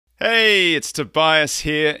Hey, it's Tobias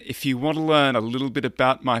here. If you want to learn a little bit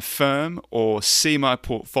about my firm or see my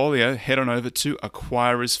portfolio, head on over to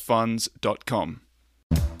acquirersfunds.com.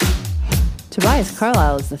 Tobias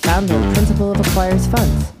Carlisle is the founder and principal of Acquirers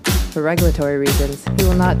Funds. For regulatory reasons, he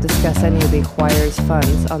will not discuss any of the Acquirers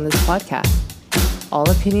Funds on this podcast. All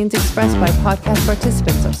opinions expressed by podcast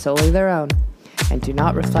participants are solely their own and do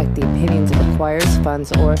not reflect the opinions of Acquirers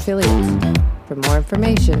Funds or affiliates. For more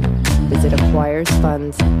information, visit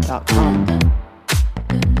acquirersfunds.com.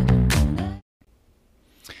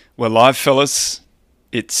 We're live, fellas.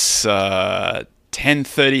 It's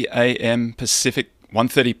 10:30 a.m. Pacific,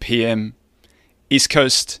 1:30 p.m. East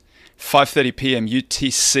Coast, 5:30 p.m.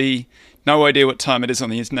 UTC. No idea what time it is on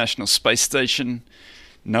the International Space Station.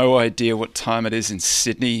 No idea what time it is in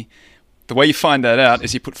Sydney. The way you find that out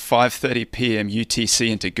is you put 5:30 p.m. UTC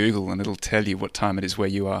into Google and it'll tell you what time it is where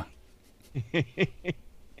you are.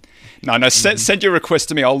 No, send your request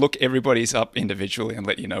to me. I'll look everybody's up individually and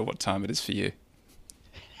let you know what time it is for you.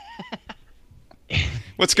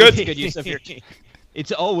 What's good? Good use of your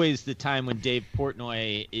It's always the time when Dave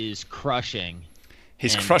Portnoy is crushing.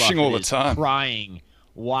 He's crushing Buffett all the is time. Crying,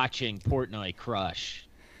 watching Portnoy crush.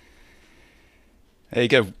 There you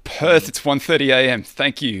go. Perth, it's 1:30 a.m.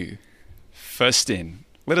 Thank you. First in.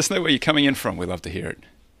 Let us know where you're coming in from. We love to hear it.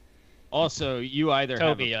 Also, you either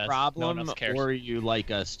Toby, have a no problem one else cares. or you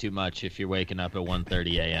like us too much if you're waking up at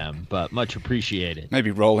 1:30 a.m., but much appreciated.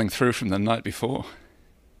 Maybe rolling through from the night before.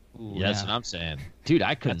 Ooh, yeah, that's what I'm saying. Dude,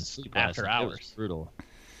 I couldn't sleep after last night. It hours. was brutal.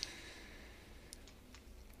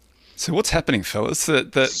 So what's happening, fellas?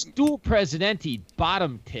 Stool Presidente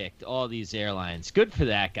bottom ticked all these airlines. Good for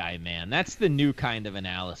that guy, man. That's the new kind of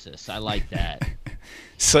analysis. I like that.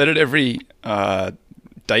 So did every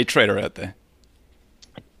day trader out there.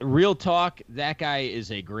 Real talk, that guy is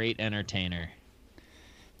a great entertainer.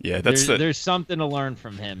 Yeah, There's something to learn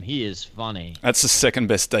from him. He is funny. That's the second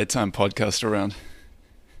best daytime podcast around.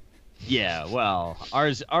 Yeah, well,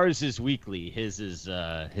 ours is weekly. His is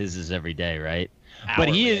every day, right? Hourly,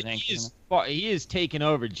 But he I think, he is taken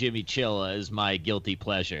over Jimmy Chilla as my guilty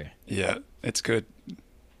pleasure. Yeah, it's good.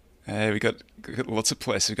 Hey, we got lots of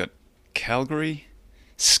places. We got Calgary,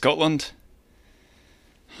 Scotland.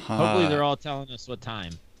 Hopefully, they're all telling us what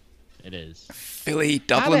time it is. Philly,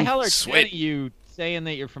 Dublin, How the hell are 10 sweet. of you saying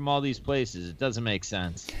that you're from all these places? It doesn't make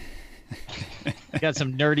sense. You got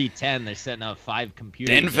some nerdy 10. They're setting up 5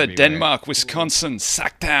 computers. Denver, everywhere. Denmark, Wisconsin,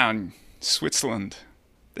 Sacktown, Switzerland.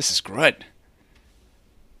 This is great.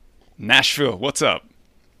 Nashville, what's up?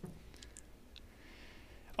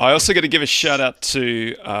 I also got to give a shout out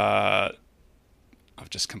to, I've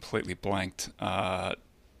just completely blanked,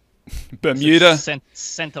 Bermuda.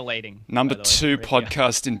 Scintillating. Number by the way, 2 radio.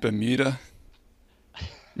 podcast in Bermuda.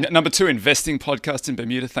 Number 2 investing podcast in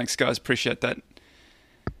Bermuda. Thanks, guys. Appreciate that.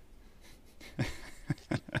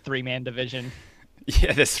 3-man division.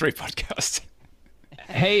 Yeah, there's 3 podcasts.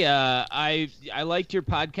 Hey, I liked your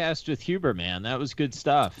podcast with Huber, man. That was good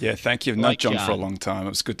stuff. Yeah, thank you. I've known Like John for a John. long time. It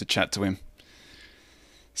was good to chat to him.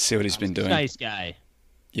 See what he's been doing. Nice guy.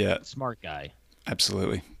 Yeah, Smart guy.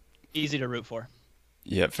 absolutely. Easy to root for.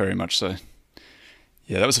 Yeah, very much so.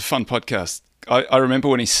 Yeah, that was a fun podcast. I remember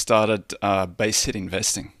when he started base hit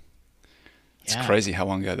investing. It's Yeah. crazy how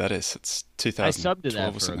long ago that is. It's I 2012 subbed to that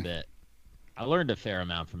or for a something. bit. I learned a fair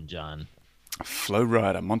amount from John. Flow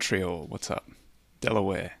Rider, Montreal. What's up?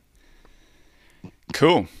 Delaware.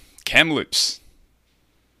 Cool. Kamloops.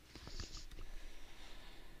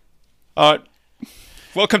 All right.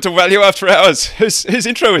 Welcome to Value After Hours. Whose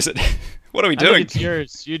intro is it? What are we I think doing? it's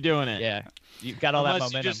yours. You're doing it. Yeah. You've got all that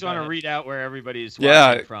Unless momentum. you just want to Go read out where everybody's Yeah,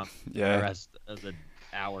 watching from yeah. the rest of the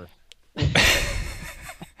hour. It's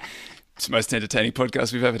the most entertaining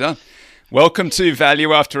podcast we've ever done. Welcome to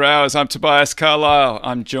Value After Hours. I'm Tobias Carlisle.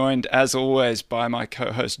 I'm joined, as always, by my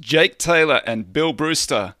co-host Jake Taylor and Bill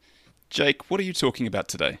Brewster. Jake, what are you talking about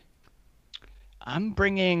today? I'm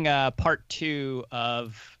bringing part 2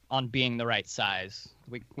 of On Being the Right Size.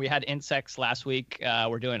 We had insects last week.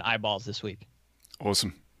 We're doing eyeballs this week.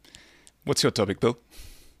 Awesome. What's your topic, Bill?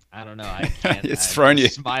 I don't know. I can't. It's I'm thrown you.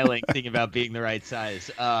 Smiling, thinking about being the right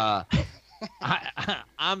size. I'm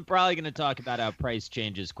probably going to talk about how price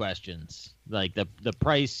changes questions. Like the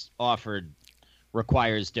price offered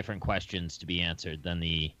requires different questions to be answered than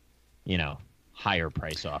the, higher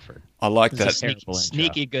price offered. I like It's a that. Terrible intro.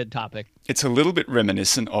 sneaky good topic. It's a little bit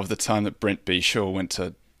reminiscent of the time that Brent Bishaw went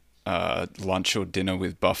to lunch or dinner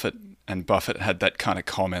with Buffett, and Buffett had that kind of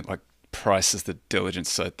comment like, price is the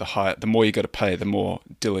diligence, so the more you got to pay, the more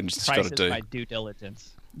diligence you got Prices to do. by due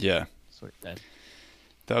diligence. Yeah, That's what it said.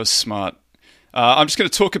 that was smart. I'm just going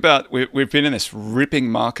to talk about we've been in this ripping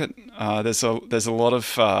market. There's a lot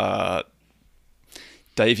of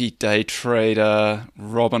Davey Day Trader,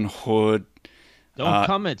 Robin Hood. Don't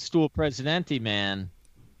come at Stool Presidente, man.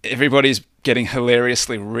 Everybody's getting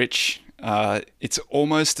hilariously rich. It's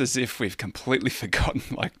almost as if we've completely forgotten.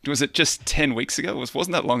 Like, was it just 10 weeks ago?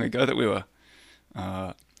 Wasn't that long ago that we were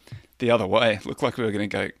the other way? It looked like we were going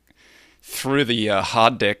to go through the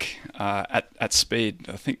hard deck at speed.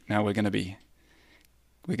 I think now we're going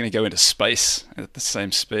to go into space at the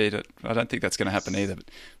same speed. I don't think that's going to happen either. But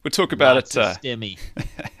we'll talk about Lots of stimmy.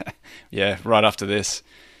 Yeah, right after this.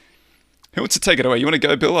 Who wants to take it away? You want to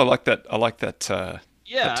go, Bill? I like that.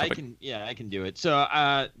 Yeah, I can. Yeah, I can do it. So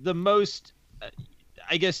the most,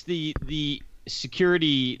 I guess the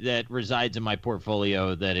security that resides in my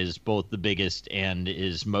portfolio that is both the biggest and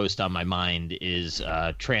is most on my mind is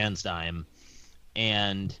TransDigm,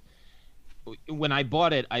 and when I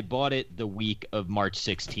bought it the week of March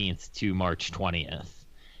 16th to March 20th,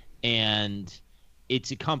 and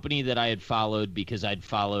it's a company that I had followed because I'd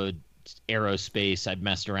followed aerospace. I'd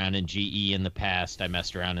messed around in GE in the past. I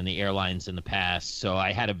messed around in the airlines in the past. So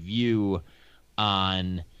I had a view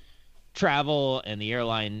on travel and the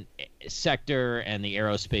airline sector and the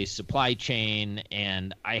aerospace supply chain.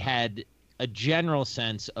 And I had a general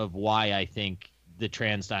sense of why I think the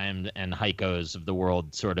TransDigm and Heikos of the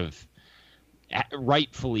world sort of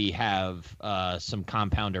rightfully have some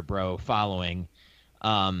compounder bro following.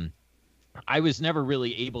 I was never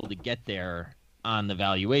really able to get there on the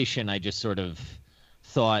valuation. I just sort of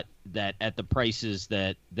thought that at the prices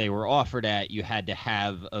that they were offered at, you had to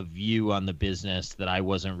have a view on the business that I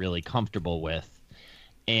wasn't really comfortable with.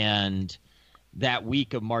 And that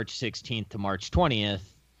week of March 16th to March 20th,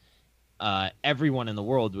 everyone in the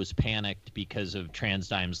world was panicked because of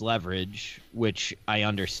TransDigm's leverage, which I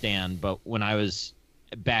understand. But when I was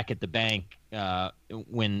back at the bank,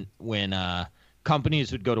 when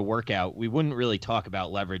companies would go to workout, we wouldn't really talk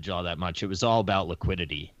about leverage all that much. It was all about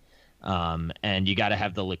liquidity. And you got to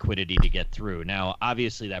have the liquidity to get through. Now,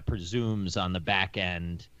 obviously, that presumes on the back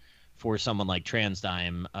end for someone like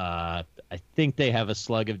TransDigm, I think they have a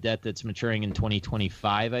slug of debt that's maturing in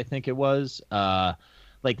 2025, I think it was.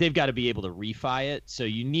 Like, they've got to be able to refi it. So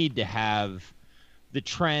you need to have the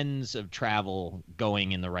trends of travel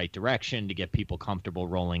going in the right direction to get people comfortable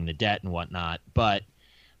rolling the debt and whatnot. But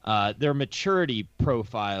their maturity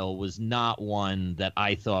profile was not one that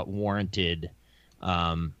I thought warranted,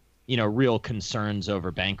 real concerns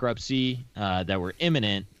over bankruptcy that were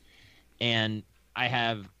imminent. And I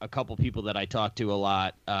have a couple people that I talked to a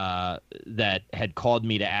lot that had called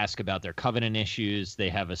me to ask about their covenant issues. They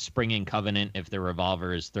have a springing covenant if their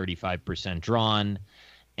revolver is 35% drawn,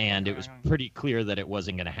 and it was pretty clear that it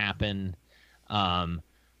wasn't going to happen.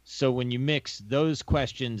 So when you mix those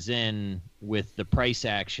questions in with the price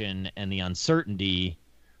action and the uncertainty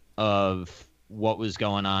of what was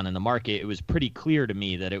going on in the market, it was pretty clear to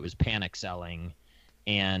me that it was panic selling,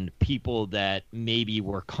 and people that maybe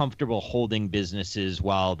were comfortable holding businesses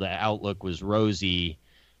while the outlook was rosy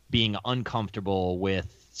being uncomfortable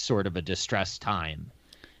with sort of a distressed time.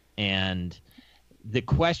 And the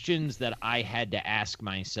questions that I had to ask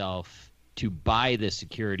myself to buy the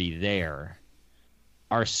security there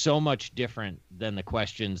are so much different than the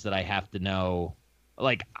questions that I have to know.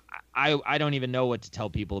 Like, I don't even know what to tell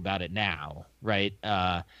people about it now, right?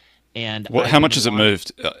 And how much has it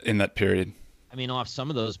moved in that period? I mean, off some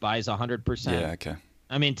of those buys, 100%. Yeah, okay.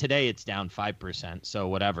 I mean, today it's down 5%, so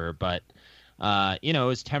whatever. But it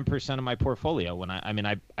was 10% of my portfolio when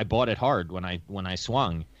I bought it hard when I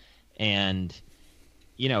swung, and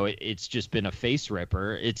it's just been a face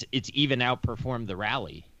ripper. It's even outperformed the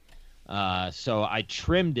rally. So I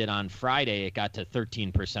trimmed it on Friday. It got to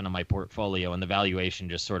 13% of my portfolio, and the valuation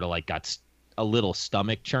just sort of like got a little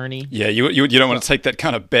stomach churny. Yeah, you don't want to take that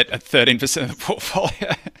kind of bet at 13% of the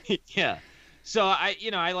portfolio. Yeah. So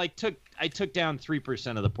I took down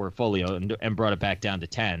 3% of the portfolio and brought it back down to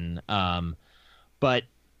 10. But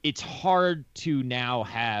it's hard to now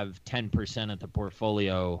have 10% of the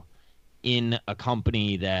portfolio in a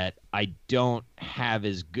company that I don't have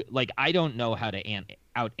as good. Like, I don't know how to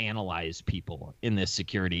out analyze people in this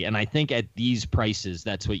security. And I think at these prices,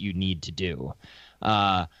 that's what you need to do.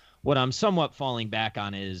 What I'm somewhat falling back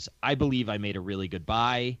on is I believe I made a really good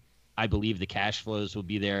buy. I believe the cash flows will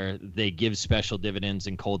be there. They give special dividends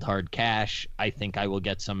in cold hard cash. I think I will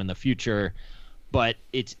get some in the future. But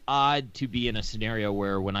it's odd to be in a scenario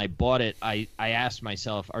where when I bought it, I asked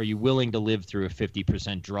myself, are you willing to live through a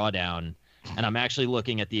 50% drawdown? And I'm actually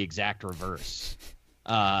looking at the exact reverse.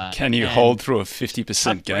 Can you hold through a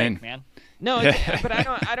 50% gain? Man. No, but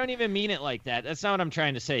I don't even mean it like that. That's not what I'm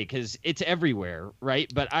trying to say, because it's everywhere,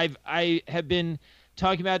 right? But I have been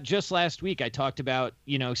talking about, just last week I talked about,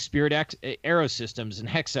 Spirit Aero Systems and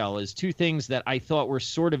Hexcel as two things that I thought were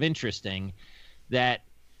sort of interesting. That,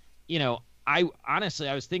 I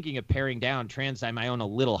honestly was thinking of paring down TransDigm. I own a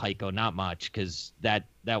little Heiko, not much, because that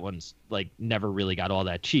one's like never really got all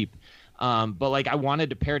that cheap. But like I wanted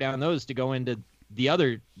to pare down those to go into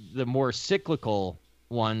the more cyclical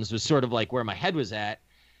ones, was sort of like where my head was at.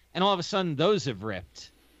 And all of a sudden those have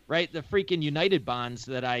ripped, right? The freaking United bonds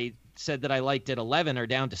that I said that I liked at 11 are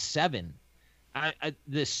down to 7.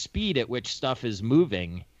 The speed at which stuff is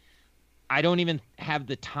moving, I don't even have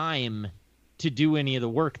the time to do any of the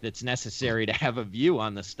work that's necessary to have a view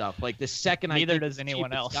on the stuff. Like the second neither does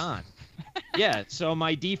anyone else. Gone. Yeah, so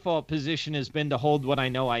my default position has been to hold what I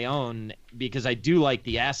know I own, because I do like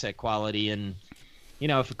the asset quality. And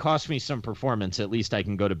if it costs me some performance, at least I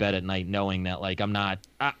can go to bed at night knowing that, like, I'm not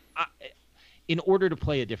in order to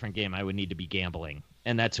play a different game, I would need to be gambling,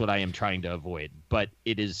 and that's what I am trying to avoid. But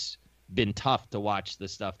it has been tough to watch the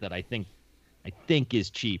stuff that I think is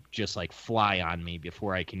cheap just like fly on me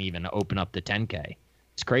before I can even open up the 10K.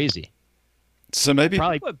 It's crazy. So maybe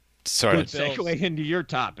sorry. Good segue into your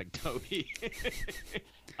topic, Toby.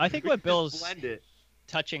 I think what Bill's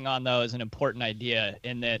touching on, though, is an important idea,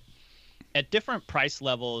 in that at different price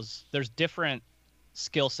levels, there's different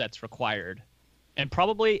skill sets required. And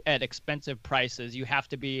probably at expensive prices, you have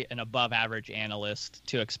to be an above average analyst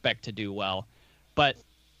to expect to do well. But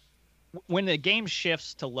when the game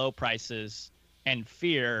shifts to low prices and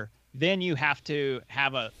fear, then you have to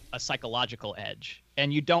have a psychological edge.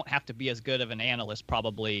 And you don't have to be as good of an analyst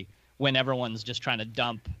probably when everyone's just trying to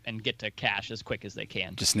dump and get to cash as quick as they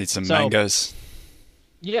can. Just need some mangoes.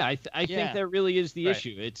 Yeah, I think that really is the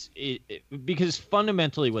issue. It's because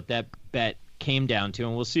fundamentally what that bet came down to,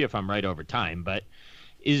 and we'll see if I'm right over time, but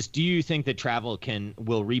is, do you think that travel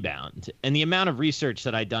will rebound? And the amount of research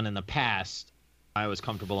that I'd done in the past, I was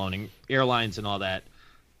comfortable owning airlines and all that.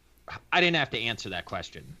 I didn't have to answer that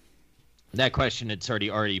question. That question had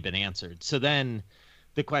already been answered. So then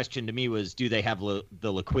the question to me was, do they have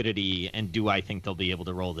the liquidity, and do I think they'll be able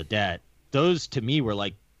to roll the debt? Those to me were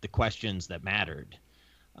like the questions that mattered.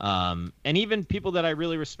 And even people that I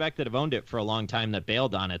really respect that have owned it for a long time that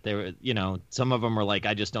bailed on it, they were, some of them were like,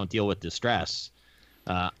 I just don't deal with distress.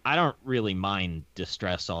 I don't really mind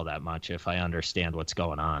distress all that much if I understand what's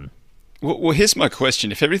going on. Well, here's my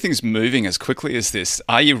question. If everything's moving as quickly as this,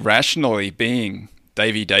 are you rationally being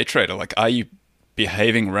Davey day trader? Like, are you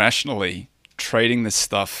behaving rationally, trading this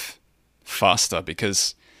stuff faster?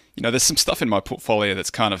 Because, there's some stuff in my portfolio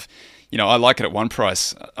that's kind of, I like it at one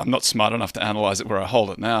price. I'm not smart enough to analyze it where I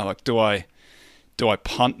hold it now. Like, do I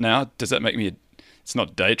punt now? Does that make me, it's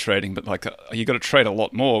not day trading, but like you got to trade a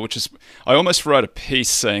lot more, which is, I almost wrote a piece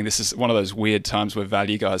saying this is one of those weird times where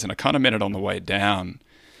value guys, and I kind of meant it on the way down,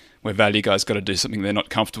 where value guys got to do something they're not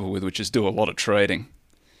comfortable with, which is do a lot of trading.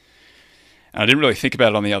 And I didn't really think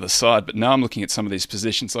about it on the other side, but now I'm looking at some of these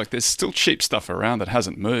positions, like there's still cheap stuff around that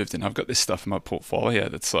hasn't moved, and I've got this stuff in my portfolio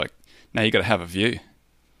that's like, now you got to have a view.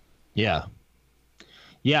 Yeah.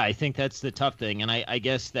 Yeah, I think that's the tough thing. And I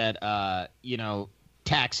guess that,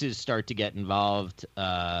 taxes start to get involved.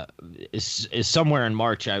 Is somewhere in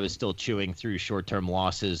March, I was still chewing through short-term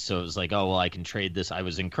losses. So it was like, oh, well, I can trade this. I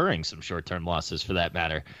was incurring some short-term losses for that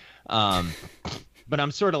matter. But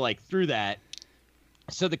I'm sort of like through that.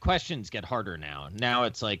 So the questions get harder now. Now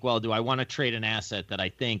it's like, well, do I want to trade an asset that I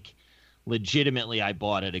think legitimately I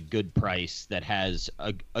bought at a good price that has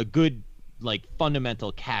a good, like,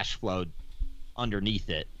 fundamental cash flow underneath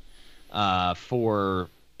it for,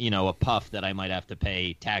 a puff that I might have to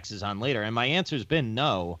pay taxes on later? And my answer's been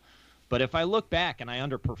no. But if I look back and I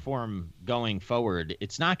underperform going forward,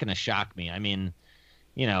 it's not going to shock me. I mean,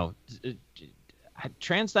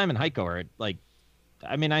 TransDigm and Heiko are like,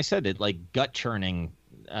 I said it, like gut churning.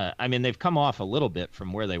 They've come off a little bit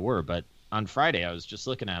from where they were, but on Friday I was just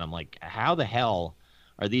looking at them like, how the hell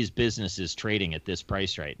are these businesses trading at this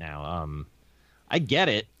price right now? I get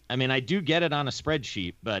it. I do get it on a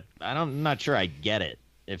spreadsheet, but I'm not sure I get it,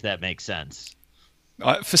 if that makes sense.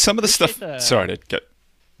 For some of the stuff, sorry to get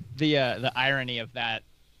the irony of that.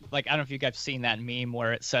 Like, I don't know if you guys have seen that meme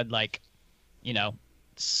where it said like,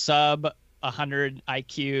 sub 100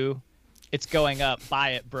 IQ, it's going up,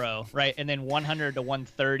 buy it, bro, right? And then 100 to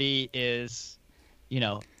 130 is,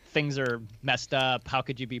 things are messed up. How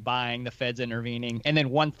could you be buying? The Fed's intervening. And then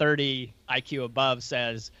 130 IQ above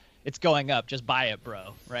says, it's going up. Just buy it,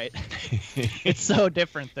 bro. Right? It's so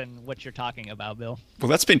different than what you're talking about, Bill. Well,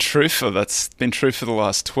 that's been true for the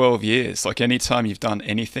last 12 years. Like, anytime you've done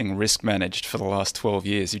anything risk managed for the last 12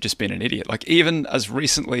 years, you've just been an idiot. Like, even as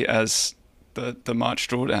recently as the March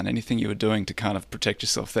drawdown, anything you were doing to kind of protect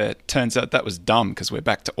yourself there, turns out that was dumb because we're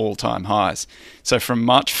back to all-time highs. So from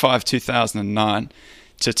March 5, 2009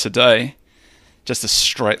 to today, just a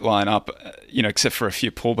straight line up, except for a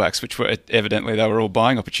few pullbacks, which were evidently they were all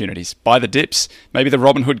buying opportunities. Buy the dips. Maybe the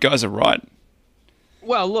Robinhood guys are right.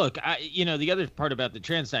 Well, look, the other part about the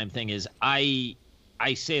TransDigm thing is I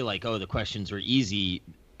say like, oh, the questions were easy.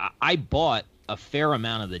 I bought a fair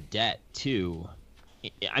amount of the debt too.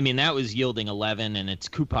 I mean, that was yielding 11 and its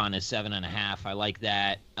coupon is 7.5. I like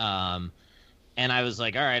that. And I was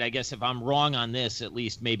like, all right, I guess if I'm wrong on this, at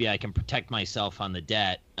least maybe I can protect myself on the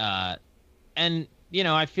debt. And,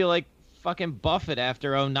 I feel like fucking Buffett after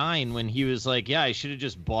 2009 when he was like, yeah, I should have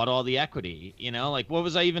just bought all the equity. Like, what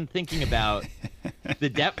was I even thinking about the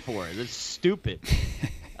debt for? That's stupid.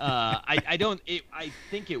 I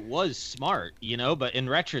think it was smart, but in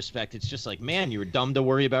retrospect, it's just like, man, you were dumb to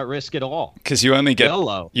worry about risk at all. Because you only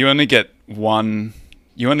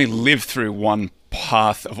live through one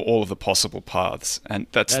path of all of the possible paths. And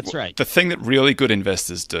that's right. The thing that really good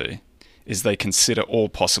investors do is they consider all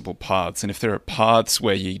possible paths. And if there are paths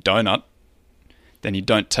where you donut, then you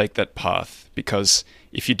don't take that path, because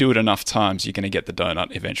if you do it enough times, you're going to get the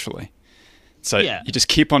donut eventually. So you just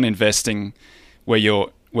keep on investing where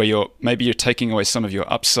you're maybe you're taking away some of your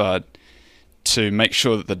upside to make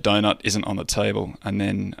sure that the donut isn't on the table, and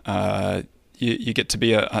then you get to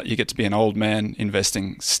be an old man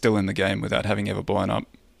investing still in the game without having ever blown up.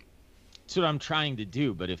 That's what I'm trying to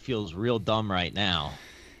do, but it feels real dumb right now.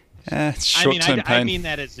 It's short-term pain. I mean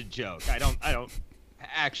that as a joke. I don't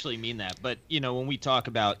actually mean that. But when we talk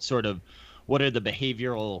about sort of what are the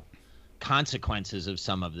behavioral consequences of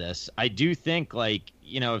some of this, I do think like,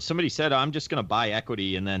 if somebody said, I'm just going to buy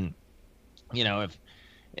equity, and then,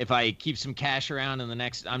 if I keep some cash around in the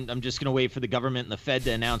next, I'm just going to wait for the government and the Fed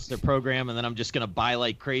to announce their program, and then I'm just going to buy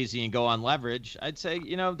like crazy and go on leverage, I'd say,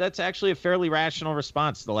 that's actually a fairly rational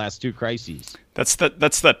response to the last two crises. That's like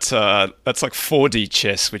 4D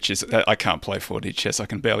chess, which is, I can't play 4D chess. I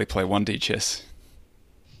can barely play 1D chess.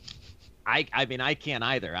 I mean, I can't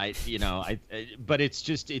either. But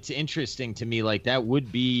it's interesting to me. Like, that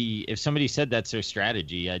would be, if somebody said that's their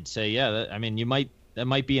strategy, I'd say, yeah, that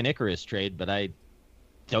might be an Icarus trade, but I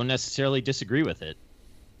don't necessarily disagree with it.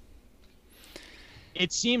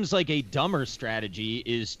 It seems like a dumber strategy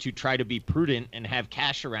is to try to be prudent and have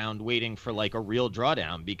cash around waiting for like a real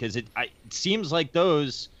drawdown, because it seems like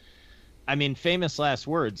those, I mean, famous last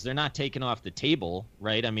words, they're not taken off the table,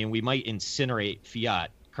 right? I mean, we might incinerate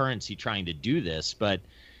fiat currency trying to do this, but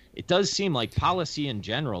it does seem like policy in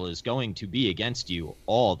general is going to be against you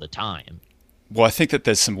all the time. Well, I think that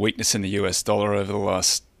there's some weakness in the US dollar over the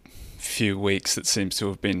last few weeks that seems to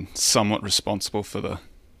have been somewhat responsible for the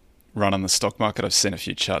run on the stock market. I've seen a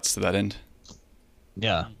few charts to that end.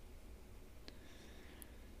 Yeah.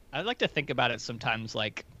 I like to think about it sometimes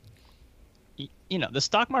like, the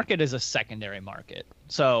stock market is a secondary market.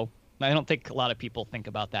 So I don't think a lot of people think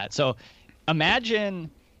about that. So imagine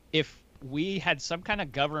if we had some kind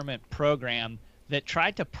of government program that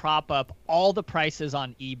tried to prop up all the prices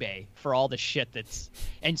on eBay for all the shit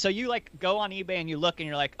and so you like go on eBay and you look and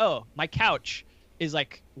you're like, oh, my couch is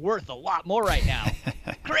like worth a lot more right now.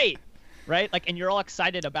 Great. Right? Like, and you're all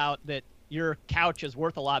excited about that your couch is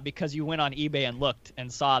worth a lot because you went on eBay and looked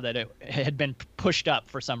and saw that it had been pushed up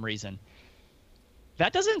for some reason.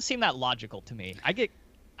 That doesn't seem that logical to me.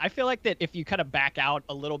 I feel like that if you kind of back out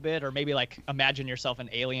a little bit, or maybe like imagine yourself an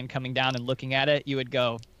alien coming down and looking at it, you would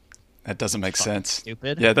go, that doesn't make sense.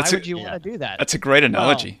 Stupid. Yeah, why would you want to do that? That's a great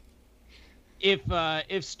analogy. Well,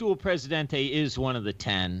 if Stool Presidente is one of the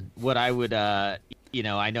 10, what I would, I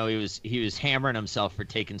know he was hammering himself for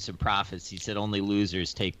taking some profits. He said only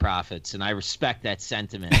losers take profits, and I respect that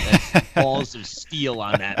sentiment. That's balls of steel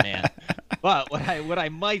on that man. But what I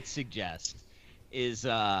might suggest is,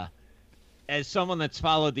 as someone that's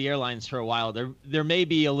followed the airlines for a while, there may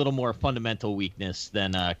be a little more fundamental weakness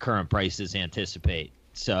than current prices anticipate.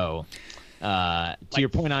 So, to your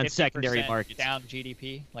point on secondary markets, down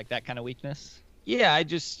GDP, like that kind of weakness. Yeah, I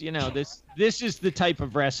just this is the type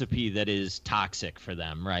of recipe that is toxic for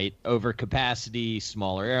them, right? Overcapacity,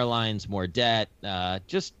 smaller airlines, more debt.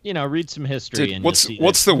 Just read some history. Dude, and what's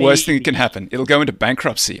the worst thing that can happen? It'll go into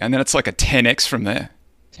bankruptcy, and then it's like a 10x from there.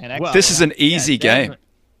 10x. Well, this is an easy game.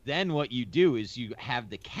 Then what you do is you have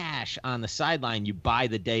the cash on the sideline. You buy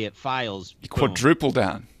the day it files. You quadruple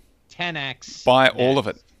down. 10x. Buy all of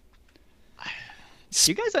it.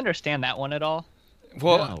 Do you guys understand that one at all?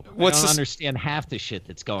 Well, no, I don't understand half the shit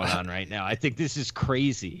that's going on right now. I think this is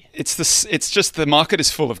crazy. It's just the market is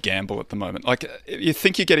full of gamble at the moment. Like, you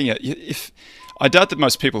think you're getting it. If I doubt that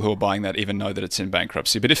most people who are buying that even know that it's in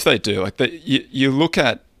bankruptcy. But if they do, like, you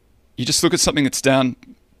just look at something that's down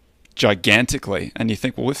gigantically, and you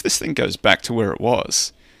think, well, if this thing goes back to where it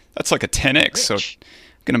was, that's like a 10x. So I'm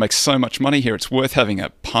going to make so much money here. It's worth having a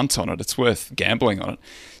punt on it. It's worth gambling on it.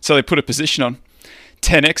 So they put a position on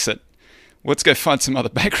 10x it. Let's go find some other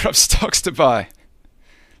bankrupt stocks to buy.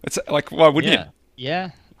 It's like, why wouldn't you? Yeah.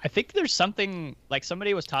 I think there's something, like,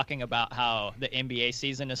 somebody was talking about how the NBA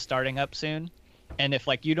season is starting up soon. And if,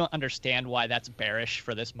 like, you don't understand why that's bearish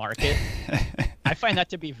for this market, I find that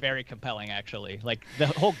to be very compelling, actually. Like, the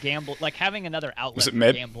whole gamble, like, having another outlet for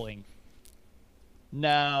gambling.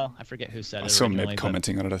 No, I forget who said it. I saw Meb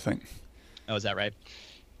commenting on it, I think. Oh, is that right?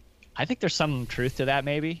 I think there's some truth to that,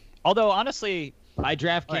 maybe. Although, honestly, by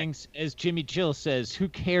DraftKings, as Jimmy Chill says, who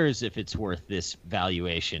cares if it's worth this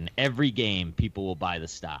valuation? Every game, people will buy the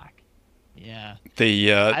stock. Yeah.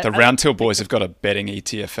 The Round Till boys have got a betting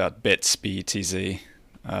ETF out, Bets, BETZ.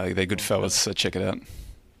 They're good fellas, so check it out.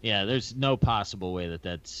 Yeah, there's no possible way that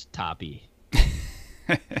that's toppy.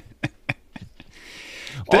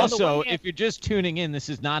 Also, if you're just tuning in, this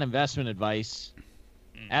is not investment advice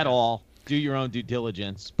at all. Do your own due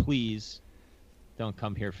diligence, please. Don't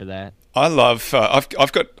come here for that. I love.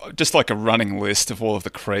 I've got just like a running list of all of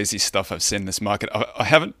the crazy stuff I've seen in this market.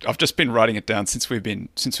 I've just been writing it down since we've been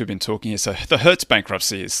talking here. So the Hertz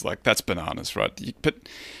bankruptcy is like, that's bananas, right? But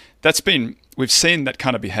we've seen that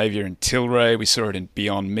kind of behavior in Tilray. We saw it in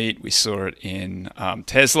Beyond Meat. We saw it in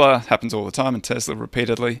Tesla. Happens all the time in Tesla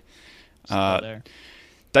repeatedly.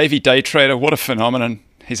 Davey Day Trader, what a phenomenon!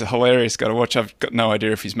 He's a hilarious guy to watch. I've got no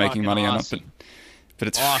idea if he's making money or not, but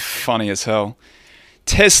it's funny as hell.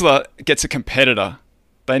 Tesla gets a competitor.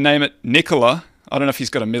 They name it Nikola. I don't know if he's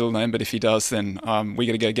got a middle name, but if he does, then we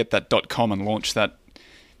got to go get that .com and launch that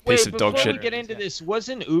piece of dog shit. Before we get into this,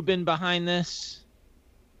 wasn't Ubin behind this?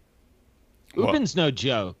 Ubin's no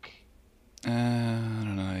joke. I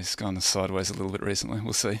don't know. He's gone sideways a little bit recently.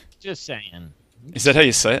 We'll see. Just saying. Is that how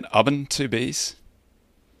you say it? Ubin, 2 B's?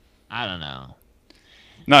 I don't know.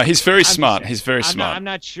 No, he's very smart. He's very smart. I'm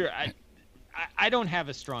not sure. I don't have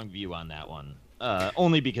a strong view on that one.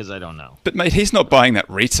 Only because I don't know. But mate, he's not buying that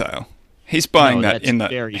retail. He's buying that in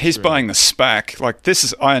the. He's buying the SPAC. Like, this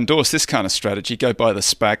is. I endorse this kind of strategy. Go buy the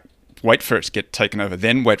SPAC. Wait for it to get taken over.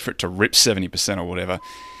 Then wait for it to rip 70% or whatever.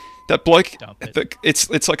 That bloke.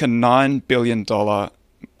 It's like a $9 billion.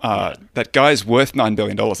 That guy's worth $9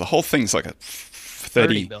 billion. The whole thing's like a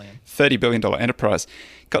 $30 billion enterprise.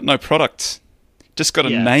 Got no product. Just got a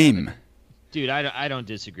name. Dude, I don't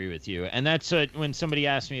disagree with you. And that's when somebody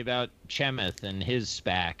asked me about Chemeth and his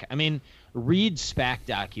SPAC. I mean, read SPAC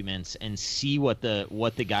documents and see what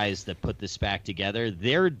the guys that put the SPAC together,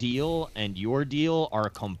 their deal and your deal are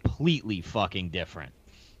completely fucking different.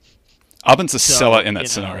 Ubin's a seller in that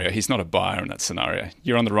scenario. He's not a buyer in that scenario.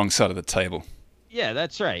 You're on the wrong side of the table. Yeah,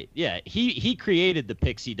 that's right. Yeah, he created the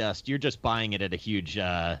pixie dust. You're just buying it at a huge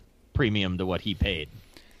premium to what he paid.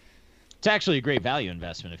 It's actually a great value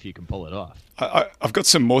investment if you can pull it off. I've got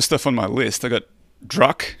some more stuff on my list. I got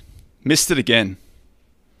Druck, missed it again.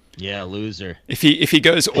 Yeah, loser. If he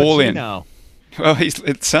goes all in, know? Well,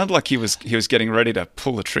 it sounded like he was getting ready to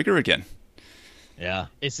pull the trigger again. Yeah.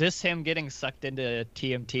 Is this him getting sucked into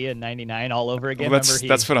TMT and 99 all over again? Well,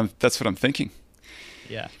 that's what I'm thinking.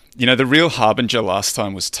 Yeah. You know, the real harbinger last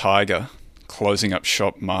time was Tiger closing up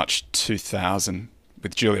shop March 2000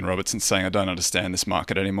 with Julian Robertson saying, "I don't understand this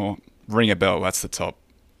market anymore." Ring a bell, that's the top.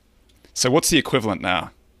 So what's the equivalent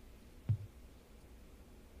now?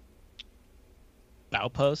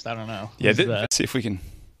 Baupost? I don't know. Yeah, let's see if we can...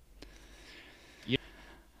 Yeah.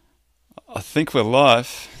 I think we're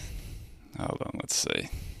live. Hold on, let's see.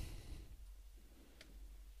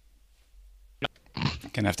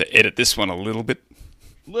 Gonna have to edit this one a little bit.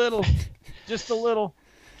 Just a little.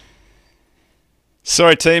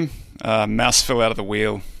 Sorry, team. Mouse fell out of the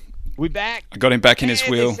wheel. We back. I got him back in his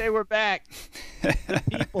wheel. They say we're back.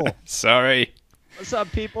 People. Sorry. What's up,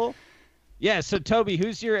 people? Yeah. So Toby,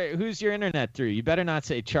 who's your internet through? You better not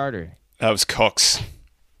say Charter. That was Cox.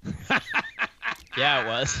 Yeah, it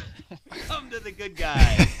was. Come to the good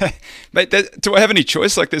guy. Mate, do I have any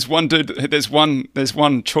choice? Like, there's one dude. There's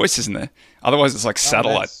one choice, isn't there? Otherwise, it's like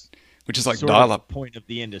satellite, which is like dial-up. Point of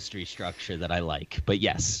the industry structure that I like, but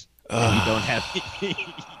yes. You don't have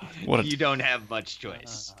you don't have much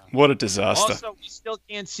choice. What a disaster. Also, we still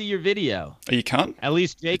can't see your video. Oh, you can't? At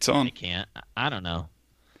least Jake it's on. Can't. I don't know.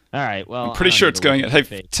 All right, well, I'm pretty sure it's going. Hey,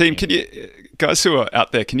 team, can you guys who are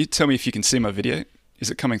out there, can you tell me if you can see my video?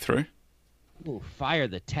 Is it coming through? Ooh, fire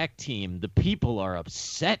the tech team. The people are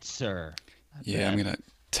upset, sir. Yeah, I'm gonna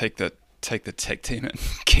take the tech team and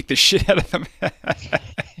kick the shit out of them.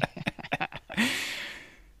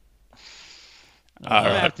 I'm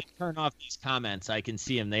gonna have to turn off these comments. I can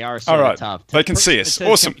see them. They are sort of tough. They can see us.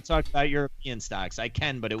 Awesome. We talk about European stocks. I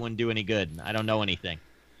can, but it wouldn't do any good. I don't know anything.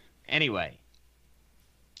 Anyway,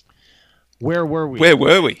 where were we?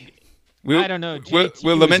 I don't know.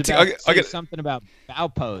 We're lamenting. I get something about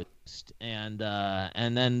Baupost, and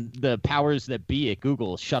then the powers that be at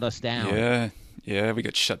Google shut us down. Yeah, we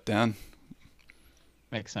got shut down.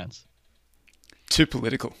 Makes sense. Too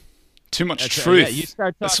political. Too much truth. Yeah, you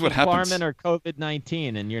start talking farming or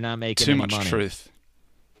COVID-19, and you're not making too any much money. Truth.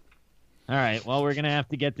 All right. Well, we're gonna have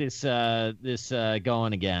to get this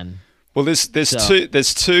going again. Well, there's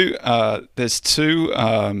two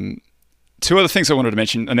other things I wanted to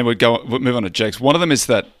mention, and then we'll move on to Jake's. One of them is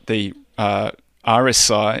that the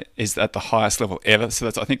RSI is at the highest level ever. So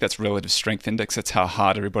I think that's relative strength index. That's how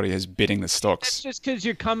hard everybody is bidding the stocks. That's just because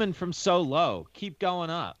you're coming from so low. Keep going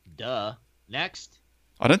up. Duh. Next.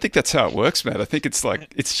 I don't think that's how it works, man. I think it's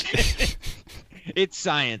like it's it's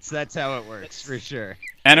science. That's how it works for sure.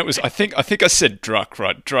 And it was I think I said Druck,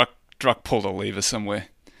 right? Druck pulled a lever somewhere.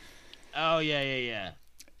 Oh yeah.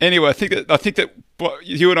 Anyway, I think that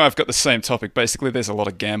you and I have got the same topic. Basically, there's a lot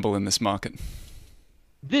of gamble in this market.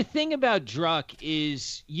 The thing about Druck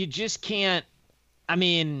is you just can't. I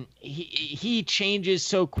mean, he changes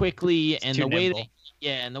so quickly, and the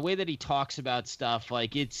way that he talks about stuff,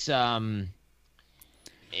 like it's I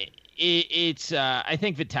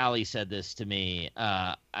think Vitaly said this to me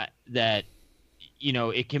that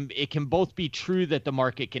it can both be true that the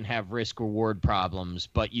market can have risk reward problems,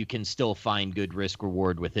 but you can still find good risk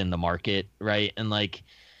reward within the market, right? And like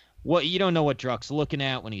what you don't know what Druck's looking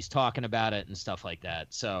at when he's talking about it and stuff like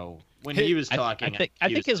that. So when he was talking, I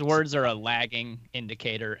think his words are a lagging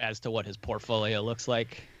indicator as to what his portfolio looks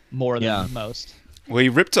like more than most. Well,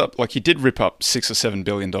 he did rip up $6 or $7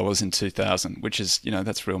 billion in 2000, which is,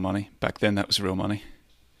 that's real money. Back then, that was real money.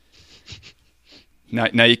 Now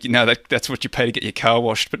that's what you pay to get your car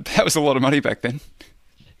washed, but that was a lot of money back then.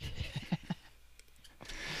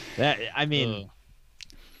 That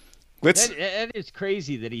is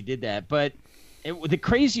crazy that he did that, but the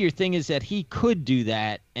crazier thing is that he could do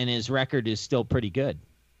that, and his record is still pretty good.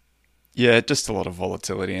 Yeah, just a lot of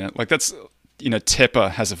volatility in it. Like that's,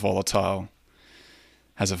 Tepper has a volatile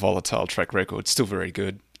track record. It's still very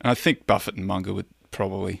good. And I think Buffett and Munger would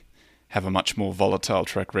probably have a much more volatile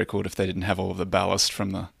track record if they didn't have all of the ballast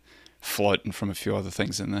from the float and from a few other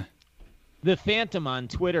things in there. The Phantom on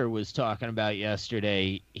Twitter was talking about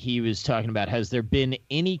yesterday. He was talking about, has there been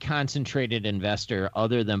any concentrated investor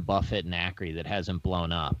other than Buffett and Acri that hasn't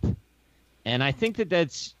blown up? And I think that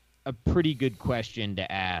that's a pretty good question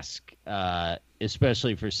to ask,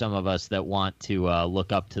 especially for some of us that want to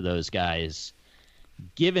look up to those guys.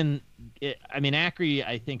 Acri,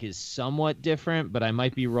 I think, is somewhat different, but I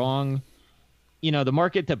might be wrong. The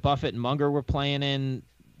market that Buffett and Munger were playing in,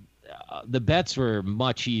 the bets were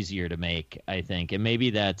much easier to make, I think. And maybe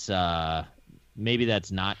that's not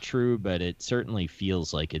true, but it certainly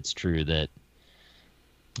feels like it's true that,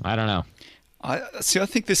 I don't know. I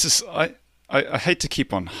think this is, I hate to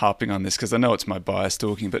keep on harping on this because I know it's my bias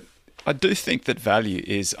talking, but I do think that value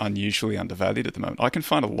is unusually undervalued at the moment. I can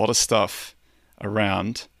find a lot of stuff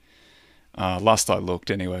around, last I looked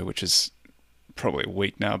anyway, which is probably a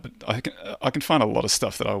week now, but I can find a lot of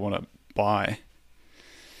stuff that I want to buy.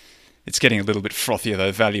 It's getting a little bit frothier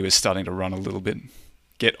though. Value is starting to run a little bit.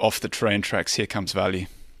 Get off the train tracks. Here comes value.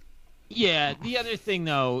 Yeah. The other thing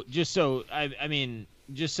though, just so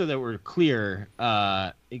that we're clear,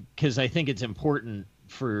 because I think it's important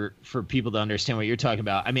for people to understand what you're talking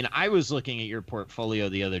about. I mean, I was looking at your portfolio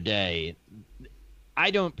the other day. I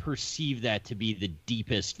don't perceive that to be the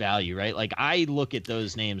deepest value, right? Like I look at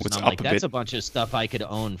those names and I'm like, that's a bunch of stuff I could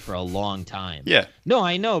own for a long time. Yeah. No,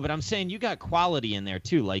 I know, but I'm saying you got quality in there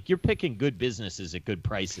too. Like you're picking good businesses at good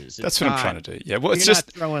prices. That's what I'm trying to do. Yeah. Well, it's you're just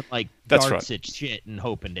not throwing like darts right. At shit and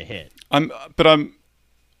hoping to hit. I'm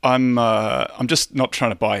just not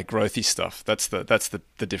trying to buy growthy stuff. That's the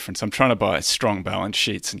difference. I'm trying to buy strong balance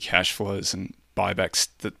sheets and cash flows and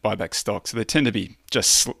buyback stocks. So they tend to be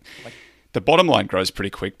just the bottom line grows pretty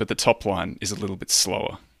quick, but the top line is a little bit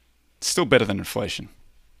slower. It's still better than inflation.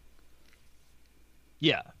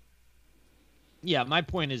 Yeah. Yeah, my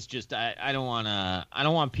point is just I don't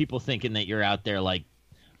want people thinking that you're out there like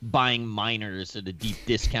buying miners at a deep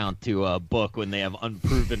discount to a book when they have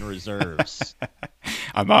unproven reserves.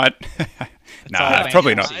 I might. Nah,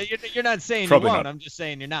 probably not. You're not saying Probably you won't. not. I'm just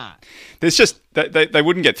saying you're not. There's just they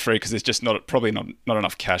wouldn't get through because there's just probably not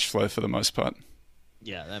enough cash flow for the most part.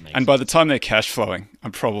 Yeah, that makes And sense. by the time they're cash flowing,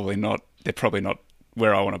 they're probably not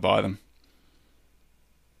where I want to buy them.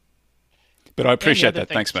 But I appreciate that.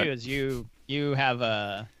 Thanks, mate. Is you use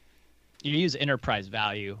enterprise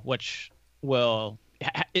value, which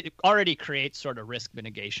it already creates sort of risk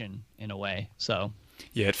mitigation in a way. So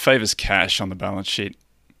yeah, it favors cash on the balance sheet.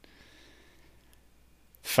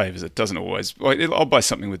 Favors it, doesn't always. Well, I'll buy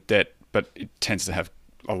something with debt, but it tends to have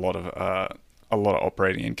a lot of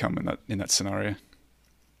operating income in that scenario.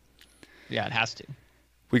 Yeah, it has to.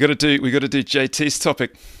 We got to do JT's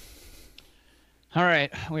topic. All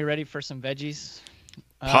right, are we ready for some veggies?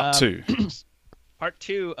 Part 2. Part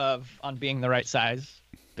 2 on being the right size,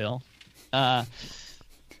 Bill.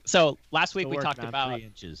 So last week we talked about 3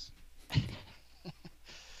 inches.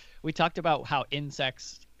 We talked about how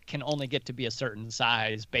insects can only get to be a certain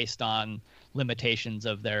size based on limitations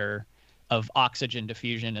of oxygen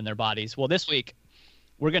diffusion in their bodies. Well, this week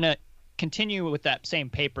we're going to continue with that same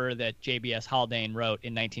paper that JBS Haldane wrote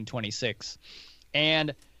in 1926.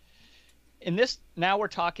 And in this, now we're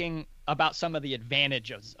talking about some of the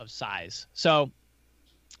advantages of size. So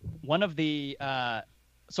one of the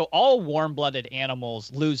so all warm-blooded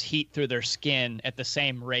animals lose heat through their skin at the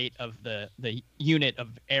same rate of the unit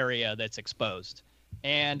of area that's exposed.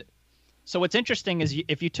 And so what's interesting is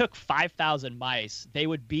if you took 5,000 mice, they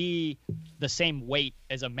would be the same weight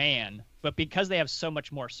as a man, but because they have so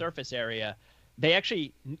much more surface area, they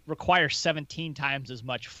actually require 17 times as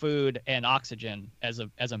much food and oxygen as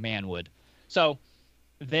a man would. So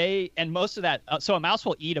most of that, so a mouse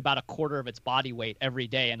will eat about a quarter of its body weight every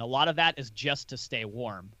day, and a lot of that is just to stay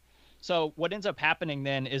warm. So what ends up happening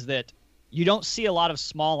then is that you don't see a lot of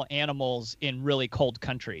small animals in really cold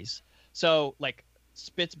countries. So like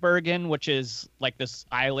Spitsbergen, which is like this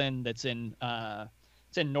island that's in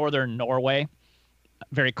northern Norway,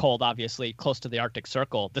 very cold, obviously, close to the Arctic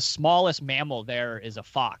Circle. The smallest mammal there is a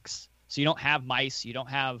fox. So you don't have mice, you don't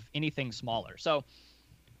have anything smaller. So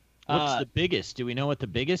what's the biggest? Do we know what the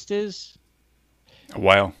biggest is? A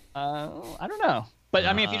whale. I don't know. But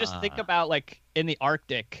I mean, if you just think about like in the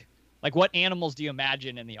Arctic, like what animals do you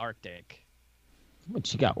imagine in the Arctic?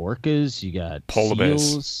 What, you got orcas, you got polar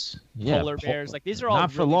seals, bears. Polar bears. Like these are all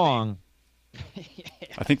not for long. Yeah.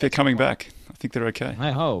 I think they're coming back. I think they're okay.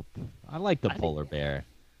 I hope. I like the polar bear.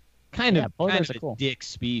 Kind of a cool dick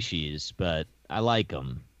species, but I like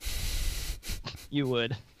them. You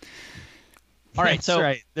would. All right, That's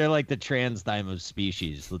right. They're like the trans-dime of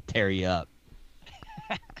species. They'll tear you up.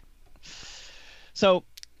 So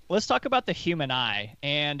let's talk about the human eye.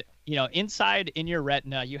 And, inside in your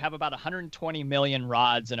retina, you have about 120 million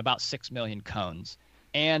rods and about 6 million cones.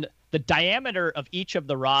 And the diameter of each of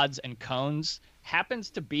the rods and cones happens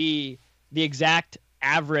to be the exact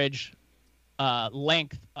average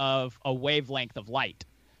length of a wavelength of light.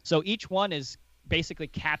 So each one is basically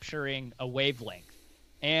capturing a wavelength.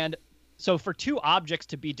 And so for two objects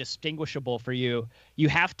to be distinguishable for you, you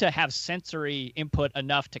have to have sensory input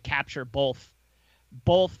enough to capture both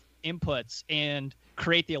inputs and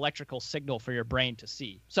create the electrical signal for your brain to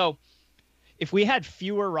see. So if we had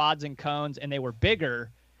fewer rods and cones and they were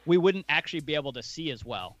bigger, we wouldn't actually be able to see as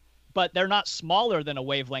well. But they're not smaller than a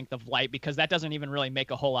wavelength of light because that doesn't even really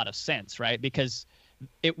make a whole lot of sense, right? Because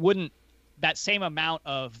that same amount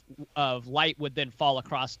of light would then fall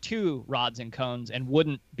across two rods and cones and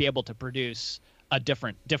wouldn't be able to produce a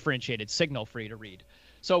differentiated signal for you to read.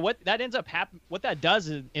 So what that ends up what that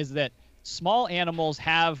does is that small animals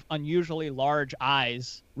have unusually large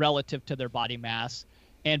eyes relative to their body mass,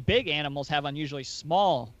 and big animals have unusually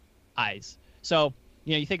small eyes. So,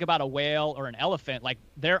 you think about a whale or an elephant, like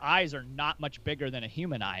their eyes are not much bigger than a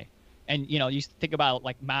human eye. And, you think about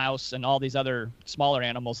like mouse and all these other smaller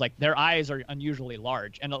animals, like their eyes are unusually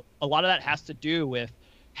large. And a lot of that has to do with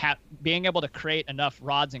being able to create enough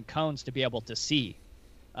rods and cones to be able to see.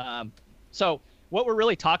 So what we're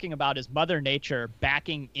really talking about is Mother Nature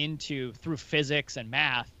backing into, through physics and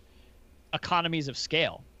math, economies of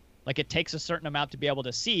scale. Like it takes a certain amount to be able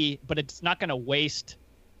to see, but it's not going to waste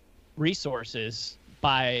resources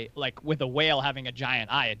by like with a whale having a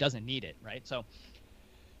giant eye. It doesn't need it, right? So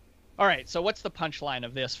all right, so what's the punchline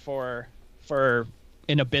of this for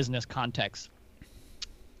in a business context?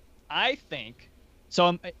 I think so.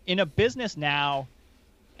 I'm in a business now,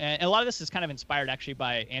 and a lot of this is kind of inspired actually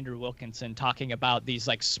by Andrew Wilkinson talking about these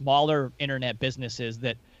like smaller internet businesses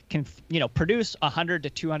that can produce $100,000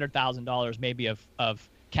 to $200,000 maybe of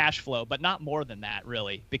cash flow, but not more than that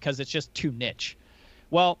really, because it's just too niche.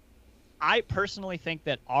 Well, I personally think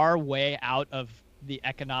that our way out of the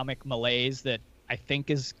economic malaise that I think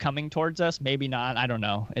is coming towards us. Maybe not. I don't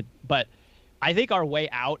know. But I think our way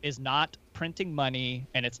out is not printing money,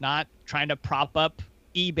 and it's not trying to prop up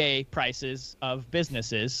eBay prices of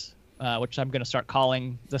businesses, which I'm going to start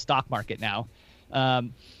calling the stock market now.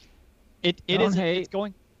 It's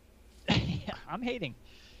going. Yeah, I'm hating.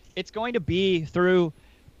 It's going to be through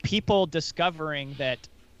people discovering that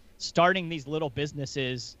starting these little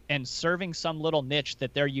businesses and serving some little niche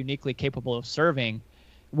that they're uniquely capable of serving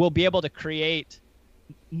will be able to create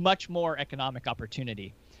much more economic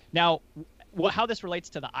opportunity. Now, how this relates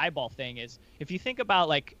to the eyeball thing is, if you think about,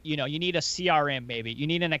 like, you need a CRM, maybe you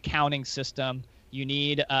need an accounting system, you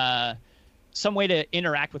need some way to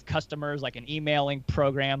interact with customers, like an emailing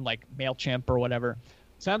program like MailChimp or whatever.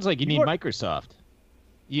 Sounds like you need Microsoft.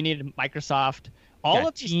 You need Microsoft. All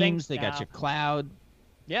of these things, they got your cloud.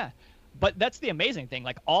 Yeah, but that's the amazing thing.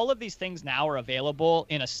 Like, all of these things now are available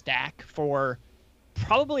in a stack for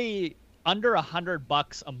probably under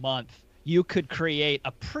 $100 a month. You could create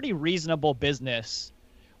a pretty reasonable business.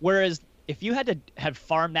 Whereas if you had to have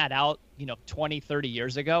farmed that out, 20, 30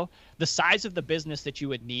 years ago, the size of the business that you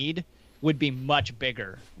would need would be much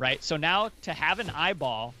bigger, right? So now to have an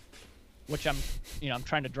eyeball, which I'm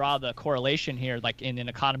trying to draw the correlation here, like in an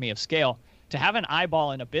economy of scale, to have an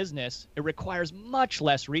eyeball in a business, it requires much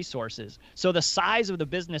less resources. So the size of the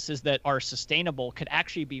businesses that are sustainable could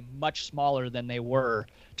actually be much smaller than they were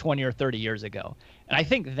 20 or 30 years ago. And I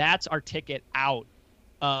think that's our ticket out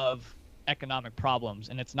of economic problems.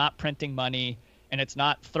 And it's not printing money, and it's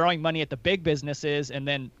not throwing money at the big businesses and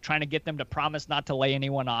then trying to get them to promise not to lay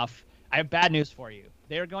anyone off. I have bad news for you.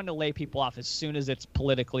 They're going to lay people off as soon as it's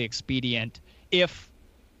politically expedient, if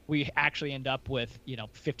we actually end up with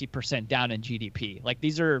 50% down in GDP. Like,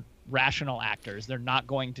 these are rational actors. They're not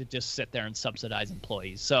going to just sit there and subsidize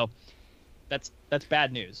employees. So that's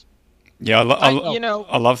bad news. Yeah,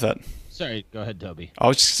 I love that. Sorry, go ahead, Toby. I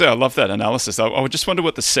was just say I love that analysis. I would just wonder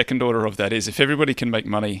what the second order of that is. If everybody can make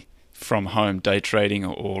money from home, day trading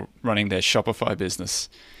or running their Shopify business,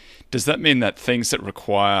 does that mean that things that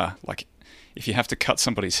require, like, if you have to cut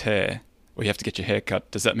somebody's hair or you have to get your hair cut,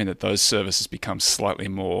 does that mean that those services become slightly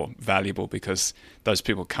more valuable because those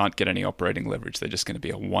people can't get any operating leverage? They're just going to be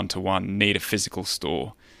a one-to-one, need a physical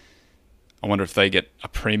store. I wonder if they get a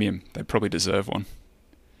premium. They probably deserve one.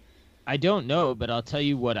 I don't know, but I'll tell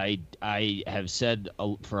you what I have said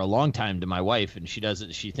for a long time to my wife, and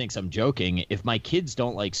she thinks I'm joking. If my kids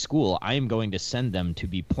don't like school, I am going to send them to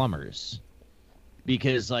be plumbers.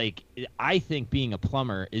 Because, like, I think being a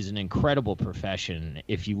plumber is an incredible profession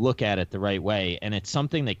if you look at it the right way, and it's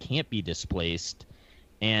something that can't be displaced.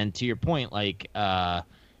 And to your point, like,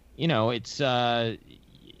 it's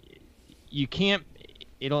you can't.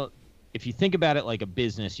 If you think about it like a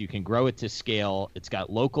business, you can grow it to scale. It's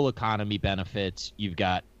got local economy benefits. You've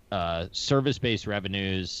got service-based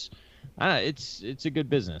revenues. It's a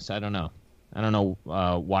good business. I don't know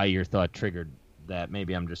why your thought triggered that.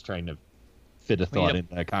 Maybe I'm just trying to fit a thought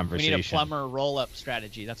into that conversation. We need a plumber roll-up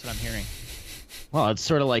strategy. That's what I'm hearing. Well, it's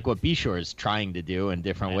sort of like what B-Shore is trying to do in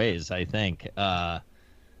different ways, I think. The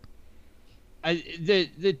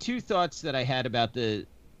two thoughts that I had about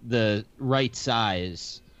the right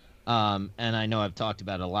size, and I know I've talked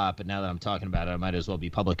about it a lot, but now that I'm talking about it, I might as well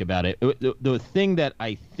be public about it. The thing that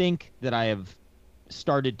I think that I have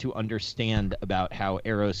started to understand about how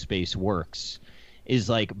aerospace works is,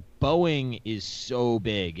 like, Boeing is so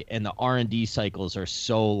big and the R&D cycles are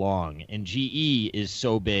so long, and GE is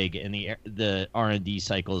so big and the R&D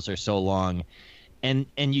cycles are so long, and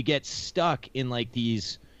you get stuck in, like,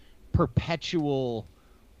 these perpetual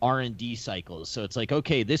R&D cycles. So it's like,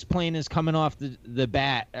 okay, this plane is coming off the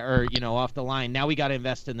bat, or off the line. Now we got to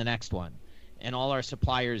invest in the next one, and all our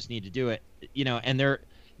suppliers need to do it. And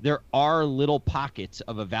there are little pockets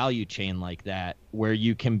of a value chain like that where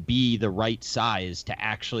you can be the right size to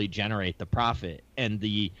actually generate the profit. And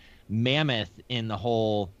the mammoth in the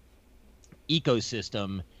whole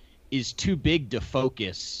ecosystem is too big to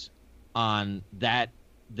focus on that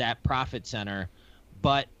profit center.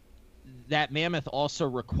 But that mammoth also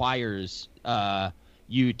requires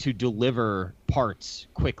you to deliver parts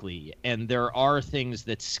quickly. And there are things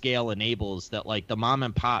that scale enables that, like, the mom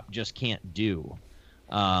and pop just can't do.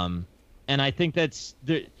 And I think that's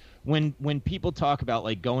when people talk about,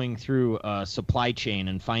 like, going through a supply chain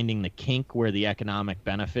and finding the kink where the economic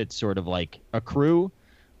benefits sort of, like, accrue,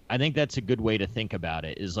 I think that's a good way to think about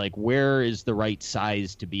it, is, like, where is the right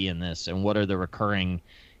size to be in this, and what are the recurring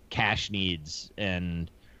cash needs,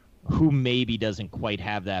 and who maybe doesn't quite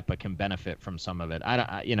have that but can benefit from some of it.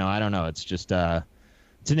 I don't know. It's just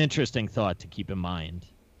it's an interesting thought to keep in mind.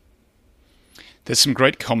 There's some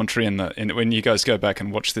great commentary in when you guys go back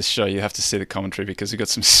and watch this show. You have to see the commentary because we've got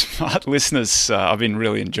some smart listeners. I've been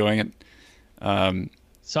really enjoying it.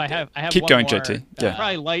 So I have keep one going, more, JT. Yeah,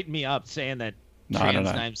 probably light me up saying that no.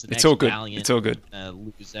 the It's all good. Valiant, It's all good.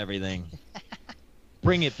 Lose everything.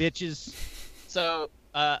 Bring it, bitches. So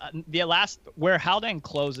the last where Haldane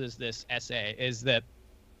closes this essay is that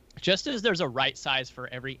just as there's a right size for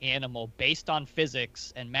every animal based on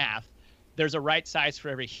physics and math, there's a right size for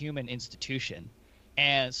every human institution.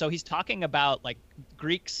 And so he's talking about like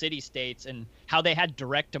Greek city-states and how they had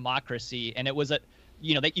direct democracy, and it was that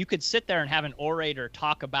you could sit there and have an orator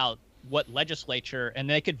talk about what legislature, and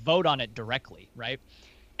they could vote on it directly, right?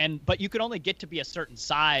 But you could only get to be a certain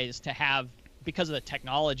size to have, because of the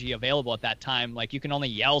technology available at that time, like you can only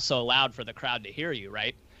yell so loud for the crowd to hear you,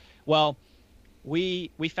 right? Well, we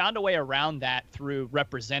found a way around that through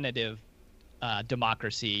representative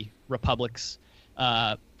democracy, republics,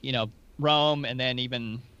 Rome, and then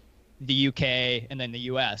even the UK, and then the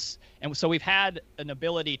US. And so we've had an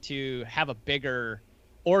ability to have a bigger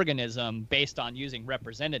organism based on using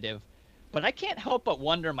representative. But I can't help but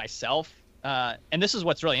wonder myself, and this is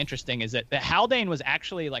what's really interesting, is that Haldane was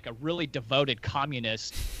actually like a really devoted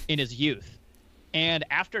communist in his youth. And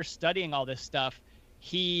after studying all this stuff,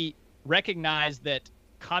 he recognized that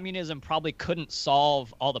communism probably couldn't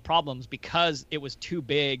solve all the problems because it was too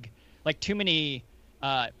big, like too many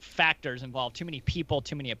factors involved, too many people,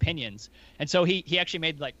 too many opinions. And so he actually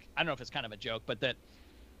made, like, I don't know if it's kind of a joke, but that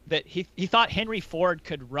he thought Henry Ford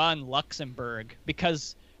could run Luxembourg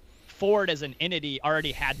because Ford as an entity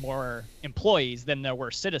already had more employees than there were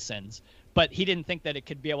citizens, but he didn't think that it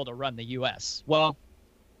could be able to run the US. Well,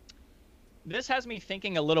 this has me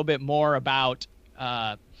thinking a little bit more about,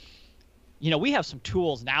 we have some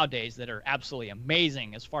tools nowadays that are absolutely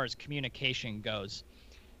amazing as far as communication goes.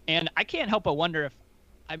 And I can't help but wonder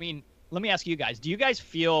let me ask you guys, do you guys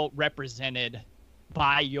feel represented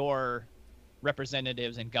by your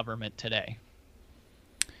representatives in government today?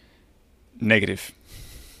 Negative.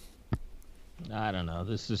 I don't know.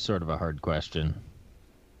 This is sort of a hard question.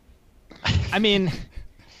 I mean,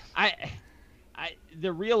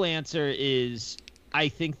 the real answer is I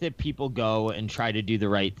think that people go and try to do the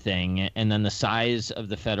right thing, and then the size of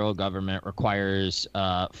the federal government requires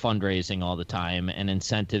fundraising all the time, and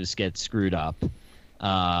incentives get screwed up.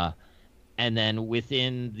 And then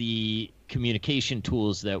within the communication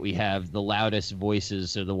tools that we have, the loudest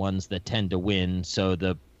voices are the ones that tend to win, so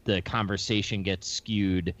the conversation gets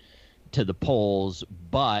skewed to the polls.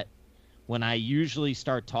 But when I usually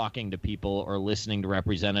start talking to people or listening to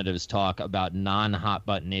representatives talk about non-hot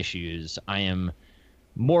button issues, I am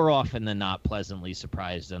more often than not pleasantly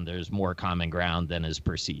surprised, and there's more common ground than is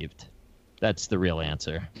perceived. That's the real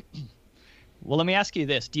answer. Well, let me ask you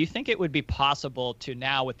this. Do you think it would be possible to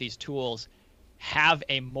now, with these tools, have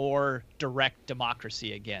a more direct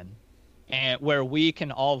democracy again, and where we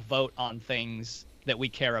can all vote on things that we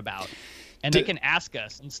care about? And they can ask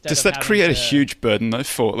us instead. Does that create a huge burden though?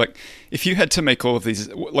 For like, if you had to make all of these,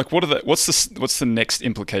 like, what's the next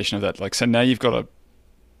implication of that? Like, so now you've got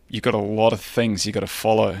a lot of things you got to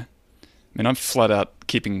follow. I mean, I'm flat out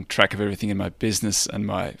keeping track of everything in my business and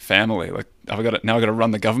my family. Like, I've got to run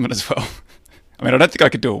the government as well. I mean, I don't think I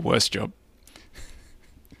could do a worse job.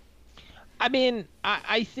 I mean,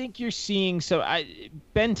 I think you're seeing. So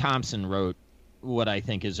Ben Thompson wrote what I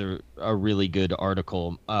think is a really good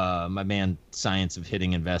article. My man, Science of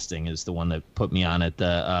Hitting Investing, is the one that put me on it.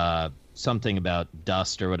 The something about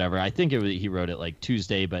dust or whatever. I think he wrote it like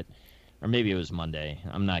Tuesday, or maybe it was Monday.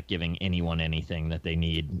 I'm not giving anyone anything that they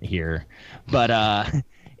need here, but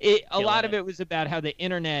a lot of it was about how the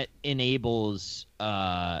internet enables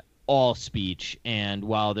all speech, and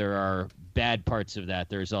while there are bad parts of that,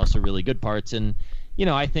 there's also really good parts. And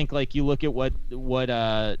I think, like, you look at what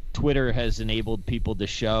Twitter has enabled people to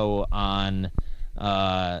show on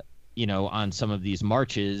on some of these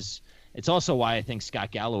marches. It's also why I think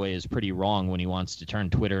Scott Galloway is pretty wrong when he wants to turn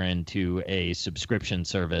Twitter into a subscription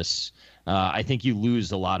service. I think you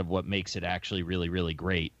lose a lot of what makes it actually really, really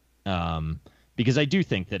great, because I do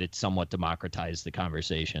think that it's somewhat democratized the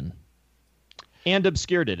conversation and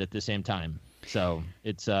obscured it at the same time. So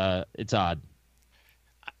it's odd.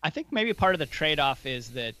 I think maybe part of the trade-off is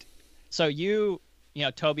that, so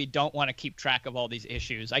Toby, don't want to keep track of all these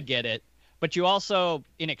issues. I get it. But you also,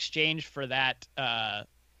 in exchange for that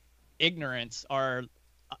ignorance, are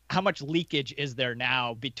how much leakage is there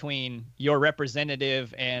now between your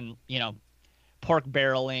representative and, pork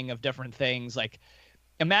barreling of different things? Like,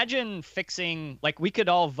 imagine fixing, like, we could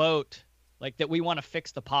all vote, like, that we want to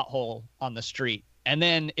fix the pothole on the street. And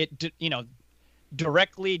then it,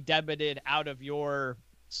 directly debited out of your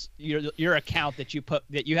your account that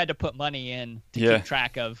you had to put money in to Yeah. keep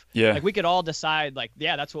track of. Yeah. Like we could all decide like,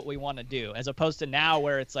 yeah, that's what we want to do, as opposed to now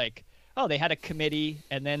where it's like, oh, they had a committee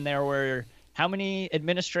and then there were how many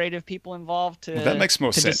administrative people involved to that makes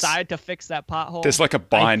more sense. decide to fix that pothole. There's like a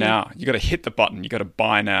buy now. You got to hit the button. You got to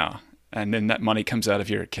buy now, and then that money comes out of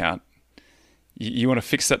your account. You want to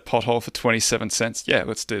fix that pothole for 27 cents? Yeah,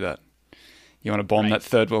 let's do that. You want to bomb that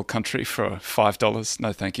third world country for $5?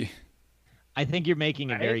 No, thank you. I think you're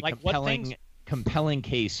making a very compelling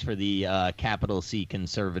case for the capital C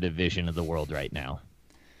conservative vision of the world right now.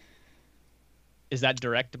 Is that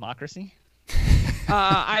direct democracy?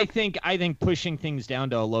 I think pushing things down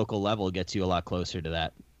to a local level gets you a lot closer to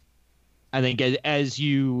that. I think as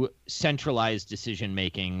you centralize decision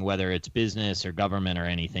making, whether it's business or government or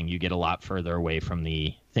anything, you get a lot further away from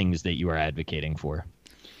the things that you are advocating for.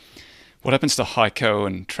 What happens to HICO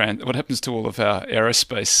and what happens to all of our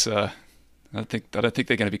aerospace? I don't think they're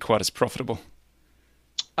going to be quite as profitable.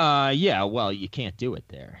 Yeah, well, you can't do it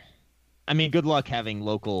there. I mean, good luck having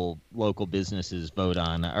local businesses vote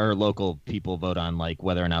on, or local people vote on, like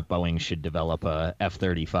whether or not Boeing should develop a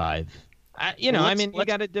F-35. You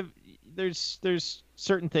got to. There's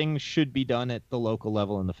certain things should be done at the local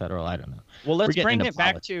level and the federal. I don't know. Well, let's bring it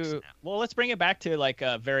back to like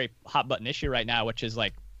a very hot button issue right now, which is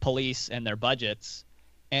like police and their budgets.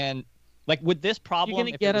 And like with this problem, you're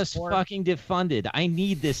gonna get us fucking defunded. I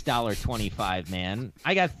need this $1.25, man.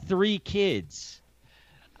 I got 3 kids.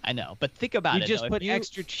 I know, but think about it. You just put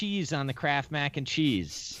extra cheese on the Kraft mac and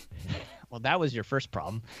cheese. Well, that was your first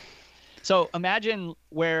problem. So imagine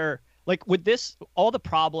where, like, with this, all the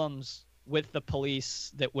problems with the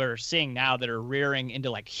police that we're seeing now that are rearing into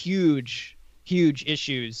like huge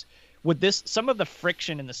issues. Would this, some of the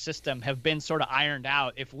friction in the system have been sort of ironed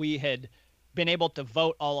out if we had been able to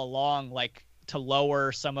vote all along, like to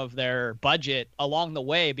lower some of their budget along the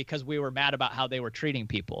way because we were mad about how they were treating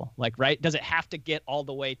people? Like, right? Does it have to get all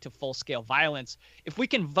the way to full scale violence? If we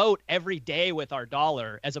can vote every day with our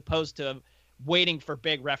dollar as opposed to waiting for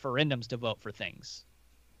big referendums to vote for things.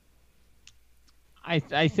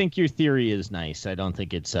 I think your theory is nice. I don't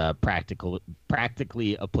think it's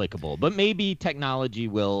practically applicable, but maybe technology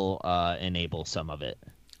will enable some of it.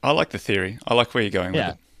 I like the theory. I like where you're going with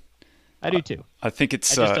it. I do too. I think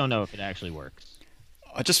it's. I just don't know if it actually works.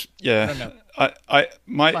 I don't know.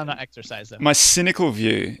 My not exercise though. My cynical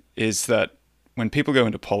view is that when people go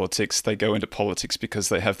into politics, they go into politics because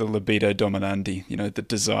they have the libido dominandi, the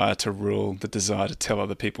desire to rule, the desire to tell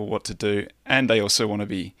other people what to do, and they also want to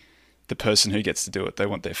be the person who gets to do it. They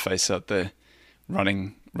want their face out there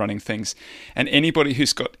running things. And anybody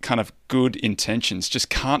who's got kind of good intentions just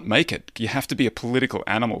can't make it. You have to be a political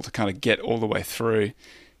animal to kind of get all the way through,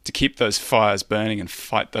 to keep those fires burning and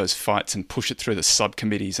fight those fights and push it through the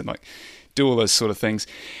subcommittees and like do all those sort of things.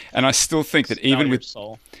 And I still think that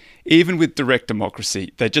even with direct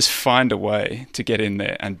democracy, they just find a way to get in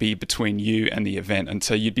there and be between you and the event. And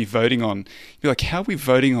so you'd be like, how are we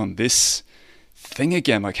voting on this thing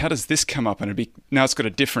again? Like, how does this come up? And now it's got a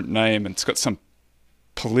different name and it's got some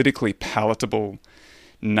politically palatable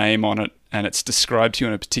name on it and it's described to you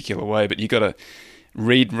in a particular way, but you got to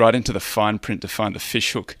read right into the fine print to find the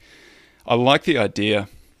fishhook. I like the idea.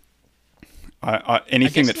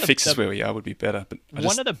 Anything that fixes where we are would be better. But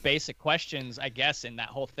one of the basic questions, I guess, in that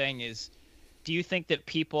whole thing is, do you think that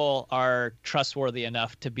people are trustworthy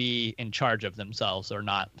enough to be in charge of themselves or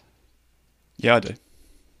not? Yeah, I do.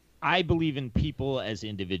 I believe in people as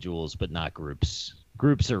individuals, but not groups.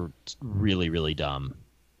 Groups are really, really dumb.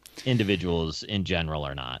 Individuals in general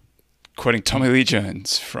are not. Quoting Tommy Lee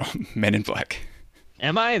Jones from Men in Black.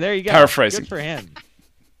 Am I? There you go. Paraphrasing. Good for him.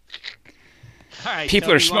 All right,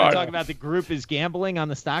 people are smart. Want to talk about the group is gambling on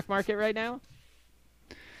the stock market right now?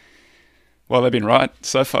 Well, they've been right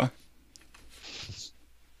so far.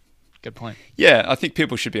 Good point. Yeah, I think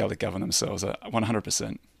people should be able to govern themselves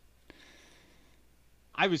 100%.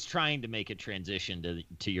 I was trying to make a transition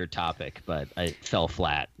to your topic, but I fell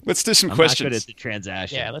flat. Let's do some questions. I'm not good at the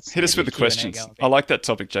transaction. Yeah, let's hit us with the questions. I like that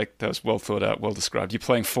topic, Jake. That was well thought out, well described. You're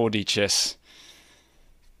playing 4D chess.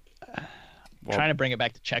 Trying to bring it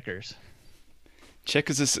back to checkers.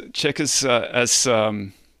 Checkers as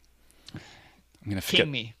I'm gonna forget.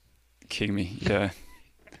 King me. Yeah.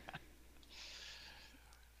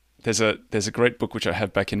 There's a great book which I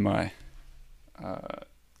have back in my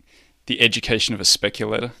The Education of a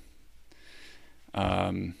Speculator.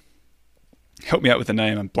 Help me out with the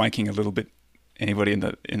name. I'm blanking a little bit. Anybody in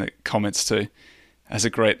the comments too has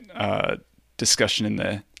a great discussion in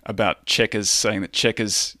there about checkers, saying that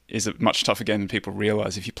checkers is a much tougher game than people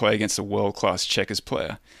realize if you play against a world-class checkers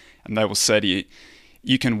player. And they will say to you,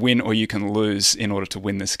 you can win or you can lose in order to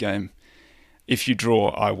win this game. If you draw,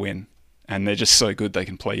 I win. And they're just so good they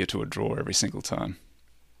can play you to a draw every single time.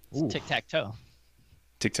 It's tic-tac-toe.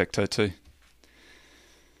 Tic-tac-toe too.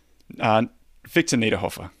 Victor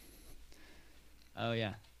Niederhofer. Oh,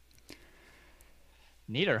 yeah.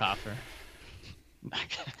 Niederhofer.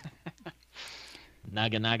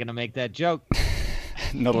 Not gonna make that joke.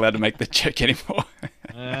 Not allowed to make the joke anymore.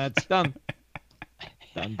 It's done.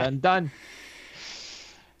 Done.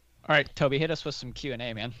 All right, Toby, hit us with some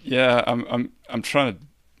Q&A, man. Yeah, I'm trying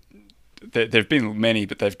to. There've been many,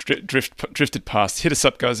 but they've drifted past. Hit us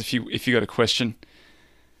up, guys, if you got a question.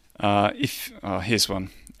 Here's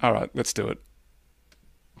one. All right, let's do it.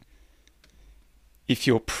 If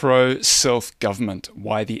you're pro self-government,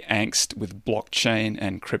 why the angst with blockchain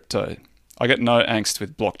and crypto? I get no angst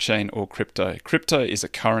with blockchain or crypto. Crypto is a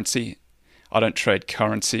currency. I don't trade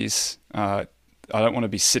currencies. I don't want to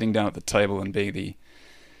be sitting down at the table and be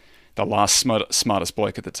the last smartest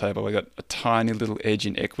bloke at the table. I got a tiny little edge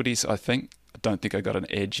in equities, I think. I don't think I got an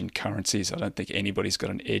edge in currencies. I don't think anybody's got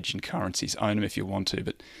an edge in currencies. Own them if you want to,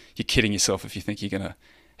 but you're kidding yourself if you think you're going to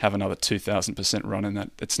have another 2,000% run in that.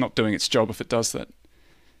 It's not doing its job if it does that.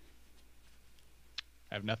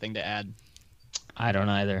 I have nothing to add. I don't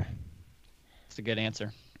either. It's a good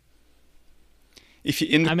answer.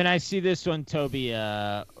 I see this one, Toby.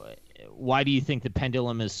 Why do you think the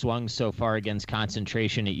pendulum has swung so far against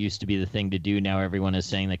concentration? It used to be the thing to do. Now everyone is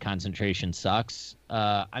saying that concentration sucks.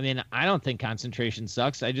 I don't think concentration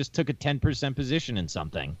sucks. I just took a 10% position in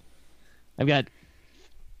something. I've got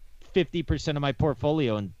 50% of my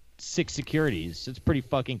portfolio in 6 securities. It's pretty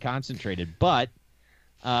fucking concentrated. But,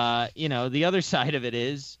 the other side of it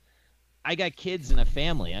is I got kids and a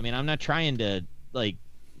family. I'm not trying to,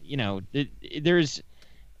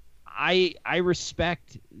 I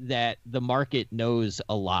respect that the market knows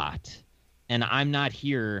a lot, and I'm not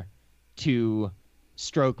here to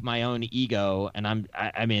stroke my own ego.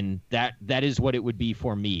 And that is what it would be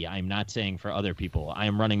for me. I'm not saying for other people. I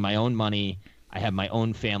am running my own money. I have my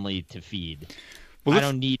own family to feed. Well, I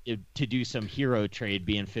don't need to do some hero trade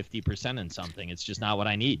being 50% in something. It's just not what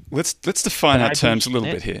I need. Let's define our terms a little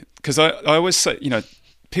bit here, because I always say,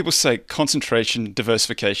 people say concentration,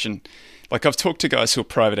 diversification. Like, I've talked to guys who are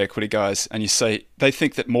private equity guys, and you say they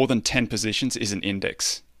think that more than 10 positions is an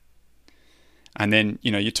index. And then,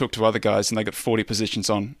 you talk to other guys and they got 40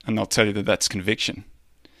 positions on, and they'll tell you that that's conviction.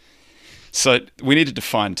 So we need to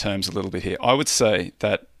define terms a little bit here. I would say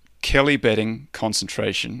that Kelly betting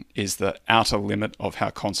concentration is the outer limit of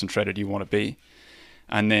how concentrated you want to be.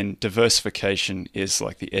 And then diversification is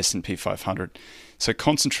like the S&P 500. So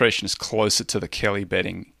concentration is closer to the Kelly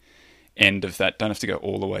betting end of that. Don't have to go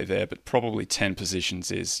all the way there, but probably 10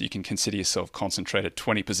 positions is, you can consider yourself concentrated.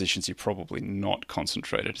 20 positions, you're probably not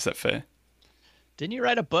concentrated. Is that fair? Didn't you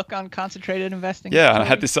write a book on concentrated investing? Yeah, I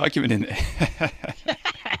had this argument in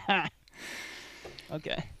there.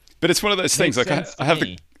 Okay. But it's one of those things. Like, I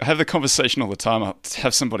have the conversation all the time. I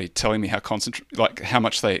have somebody telling me how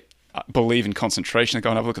much they believe in concentration. I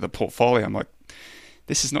go and have a look at the portfolio. I'm like,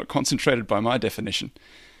 this is not concentrated by my definition.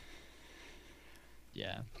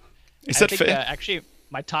 Yeah. Is that fair? Actually,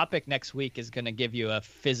 my topic next week is going to give you a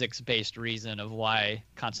physics-based reason of why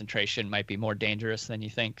concentration might be more dangerous than you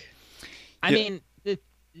think.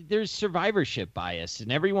 There's survivorship bias,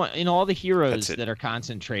 and everyone, in all the heroes that are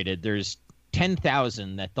concentrated, there's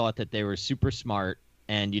 10,000 that thought that they were super smart,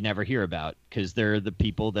 and you never hear about because they're the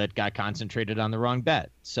people that got concentrated on the wrong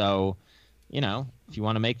bet. So, if you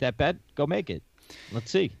want to make that bet, go make it.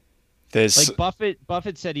 Let's see. Like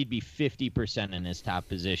Buffett said he'd be 50% in his top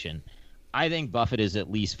position. I think Buffett is at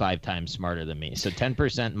least 5 times smarter than me. So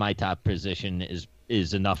 10% in my top position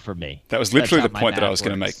is enough for me. That was literally the point that I was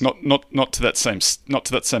going to make. Not to that same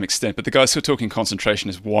extent, but the guys who are talking concentration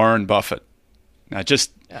is Warren Buffett. Now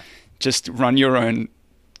just run your own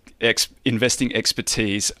investing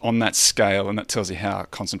expertise on that scale, and that tells you how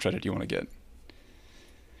concentrated you want to get.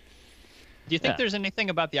 Do you think there's anything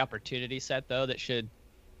about the opportunity set, though, that should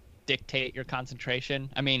dictate your concentration?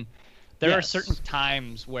 There are certain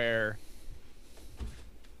times where,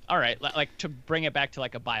 all right, like to bring it back to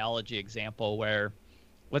like a biology example where,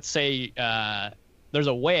 let's say there's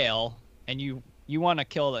a whale and you want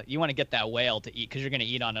to get that whale to eat because you're going to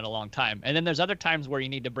eat on it a long time. And then there's other times where you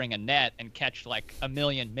need to bring a net and catch like 1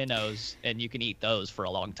 million minnows and you can eat those for a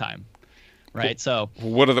long time. Right. So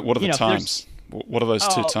what are the times? What are those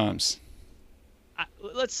 2 times?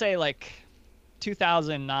 Let's say like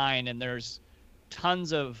 2009 and there's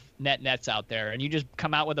tons of nets out there and you just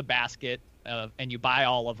come out with a basket and you buy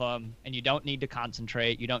all of them and you don't need to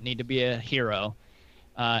concentrate. You don't need to be a hero.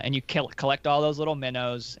 And you collect all those little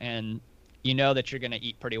minnows and you know that you're going to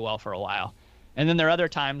eat pretty well for a while. And then there are other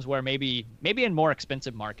times where maybe in more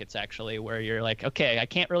expensive markets, actually, where you're like, okay, I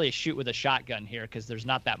can't really shoot with a shotgun here because there's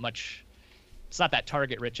not that much, it's not that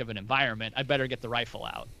target rich of an environment. I better get the rifle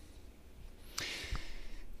out.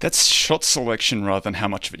 That's shot selection rather than how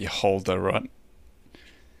much of it you hold, though, right?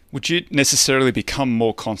 Would you necessarily become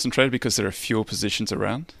more concentrated because there are fewer positions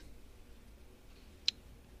around?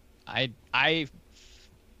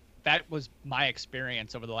 That was my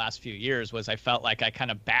experience over the last few years. Was I felt like I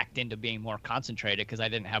kind of backed into being more concentrated because I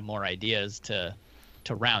didn't have more ideas to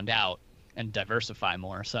round out and diversify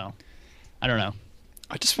more. So I don't know.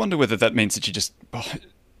 I just wonder whether that means that you just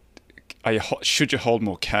should you hold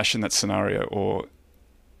more cash in that scenario, or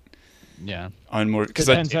own more? Because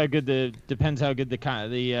depends how good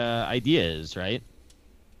the idea is, right?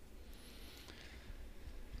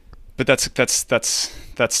 But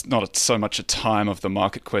that's not so much a time of the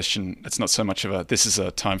market question. It's not so much of this is a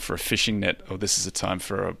time for a fishing net, or this is a time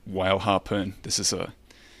for a whale harpoon. This is a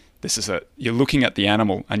you're looking at the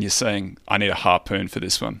animal and you're saying, I need a harpoon for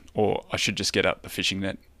this one, or I should just get out the fishing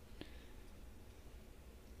net.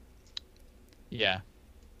 Yeah.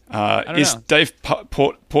 Is Dave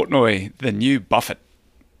Portnoy the new Buffett?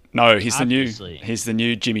 No, he's Obviously. the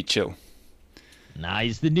new Jimmy Chill. Nah,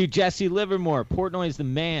 he's the new Jesse Livermore. Portnoy's the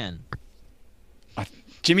man.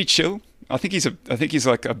 Jimmy Chill? I think he's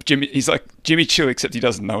like Jimmy Chill, except he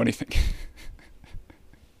doesn't know anything.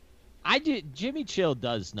 Jimmy Chill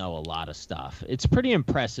does know a lot of stuff. It's pretty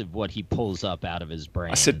impressive what he pulls up out of his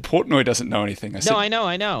brain. I said Portnoy doesn't know anything. I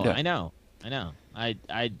know.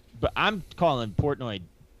 Yeah. But I'm calling Portnoy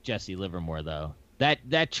Jesse Livermore though.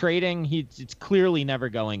 That trading, it's clearly never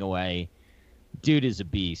going away. Dude is a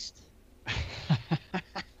beast.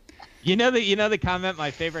 You know the comment, my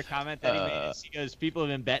favorite comment that he made is, he goes, people have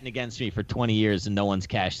been betting against me for 20 years and no one's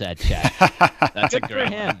cashed that check. That's Good a great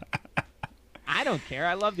for him. I don't care.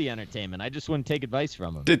 I love the entertainment. I just wouldn't take advice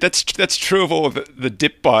from him. Dude, that's true of all of the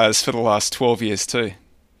dip buyers for the last 12 years too.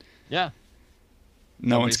 Yeah.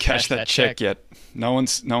 No one's cashed that check yet. No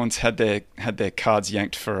one's had their cards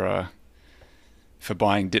yanked for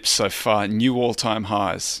buying dips so far. New all-time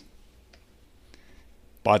highs.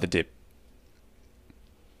 Buy the dip.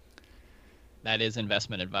 That is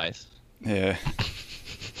investment advice. Yeah.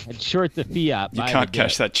 And short the fiat. You can't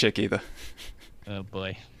cash that check either. Oh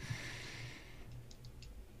boy.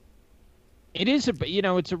 It is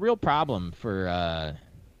it's a real problem for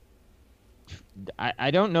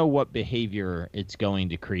I don't know what behavior it's going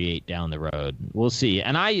to create down the road. We'll see.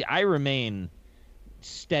 And I remain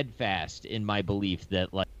steadfast in my belief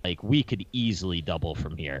that like we could easily double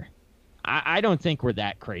from here. I don't think we're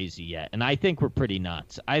that crazy yet, and I think we're pretty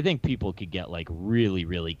nuts. I think people could get like really,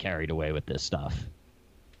 really carried away with this stuff.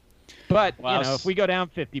 But if we go down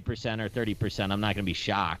 50% or 30%, I'm not going to be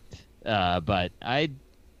shocked. But I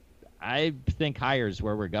think higher is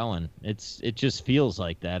where we're going. It just feels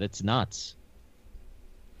like that. It's nuts.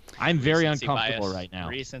 I'm very uncomfortable right now.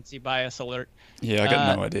 Recency bias alert. Yeah, I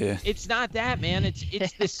got no idea. It's not that, man.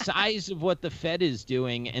 It's the size of what the Fed is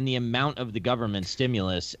doing and the amount of the government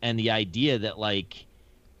stimulus and the idea that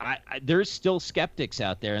there's still skeptics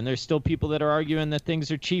out there and there's still people that are arguing that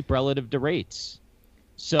things are cheap relative to rates.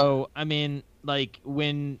 So, I mean, like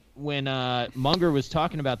when Munger was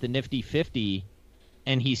talking about the Nifty 50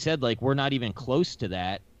 and he said we're not even close to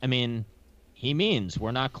that. I mean, he means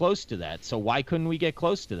we're not close to that. So why couldn't we get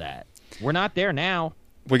close to that? We're not there now.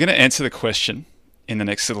 We're going to answer the question in the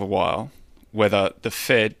next little while whether the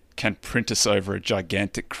Fed can print us over a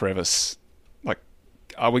gigantic crevice. Like,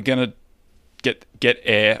 are we going to get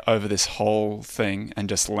air over this whole thing and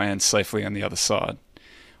just land safely on the other side?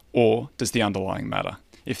 Or does the underlying matter?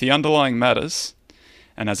 If the underlying matters,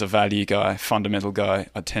 and as a value guy, fundamental guy,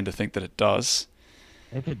 I tend to think that it does.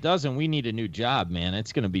 If it doesn't, we need a new job, man.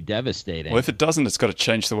 It's going to be devastating. Well, if it doesn't, it's got to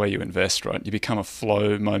change the way you invest, right? You become a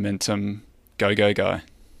flow, momentum, go guy.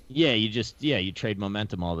 Yeah, you trade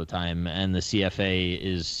momentum all the time, and the CFA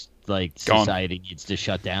is like Gone. Society needs to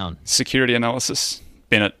shut down. Security analysis,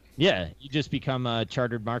 bin it. Yeah, you just become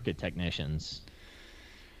chartered market technicians.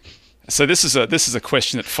 So this is a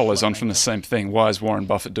question that follows on from the same thing. Why is Warren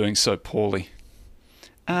Buffett doing so poorly?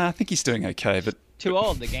 I think he's doing okay, but too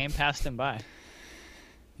old. The game passed him by.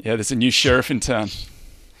 Yeah, there's a new sheriff in town.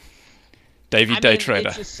 Davey Day Trader.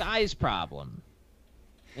 It's a size problem.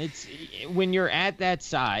 It's when you're at that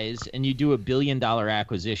size and you do $1 billion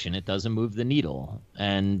acquisition, it doesn't move the needle.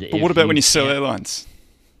 But what about when you sell airlines?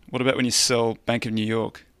 What about when you sell Bank of New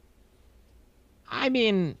York? I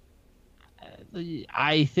mean,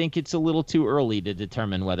 I think it's a little too early to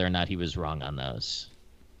determine whether or not he was wrong on those.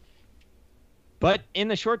 But in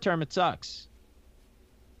the short term, it sucks.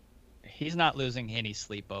 he's not losing any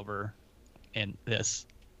sleep over in this,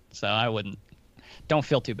 so I wouldn't. Don't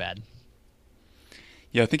feel too bad.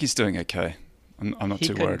 Yeah, I think he's doing okay. I'm not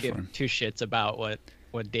too worried for him. Two shits about what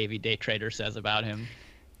Davey Day Trader says about him.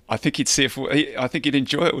 I think he'd see I think he'd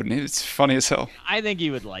enjoy it, wouldn't he? It's funny as hell. I think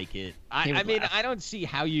he would like it. I mean, I don't see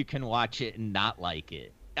how you can watch it and not like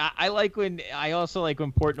it. I also like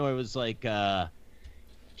when Portnoy was like,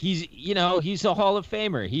 he's a Hall of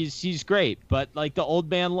Famer. He's great, but like the old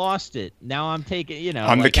man lost it. Now I'm taking,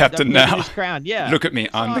 I'm the captain now. His crown. Yeah. Look at me,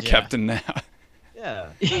 I'm the captain now.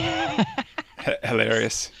 Yeah.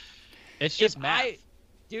 Hilarious. It's just math.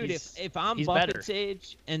 Dude, if I'm Buffett's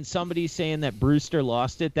age and somebody's saying that Brewster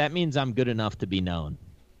lost it, that means I'm good enough to be known.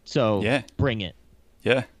 So bring it.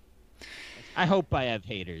 Yeah. I hope I have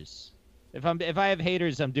haters. If I have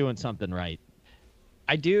haters, I'm doing something right.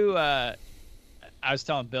 I do. I was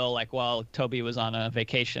telling Bill, like, while Toby was on a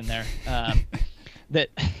vacation there, that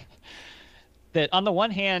on the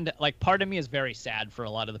one hand, like, part of me is very sad for a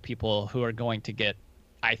lot of the people who are going to get,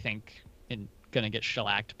 I think, going to get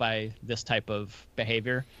shellacked by this type of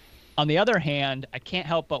behavior. On the other hand, I can't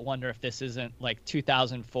help but wonder if this isn't like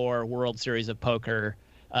 2004 World Series of Poker,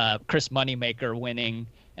 Chris Moneymaker winning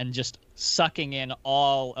and just sucking in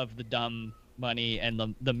all of the dumb money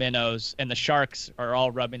and the minnows, and the sharks are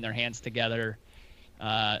all rubbing their hands together.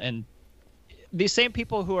 And these same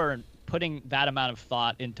people who are putting that amount of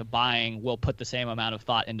thought into buying will put the same amount of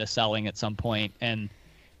thought into selling at some point, and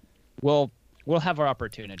we'll have our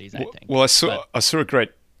opportunities, I think. Well, I saw a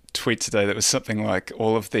great tweet today that was something like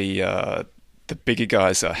all of the bigger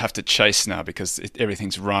guys have to chase now because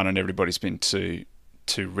everything's run and everybody's been too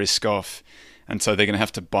risk off, and so they're going to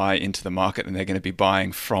have to buy into the market, and they're going to be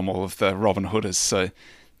buying from all of the Robin Hooders. So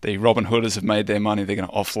the Robin Hooders have made their money. They're going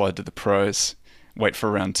to offload to the pros. Wait for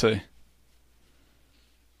round 2.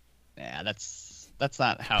 Yeah, that's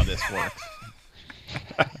not how this works.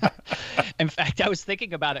 In fact, I was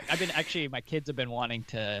thinking about it. My kids have been wanting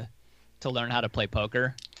to learn how to play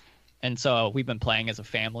poker, and so we've been playing as a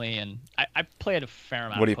family. And I played a fair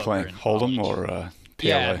amount. What are you of poker playing? Hold'em or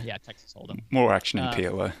PLO? Yeah, Texas Hold'em. More action in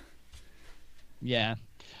PLO. Yeah,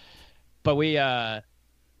 but we,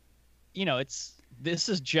 this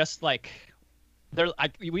is just like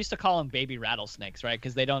we used to call them baby rattlesnakes, right?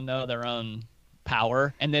 Because they don't know their own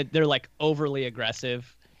power, and they're like overly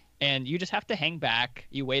aggressive. And you just have to hang back.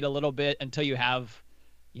 You wait a little bit until you have,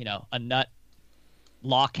 a nut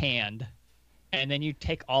lock hand, and then you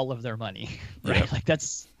take all of their money, right? Yeah. Like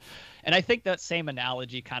and I think that same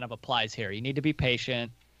analogy kind of applies here. You need to be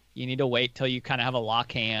patient. You need to wait till you kind of have a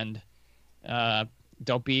lock hand.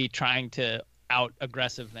 Don't be trying to out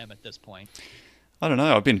aggressive them at this point. I don't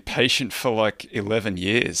know. I've been patient for like 11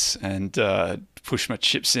 years and pushed my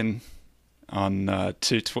chips in on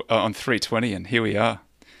 320, and here we are.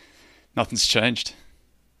 Nothing's changed.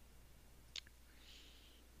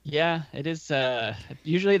 Yeah, it is.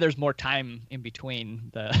 Usually, there's more time in between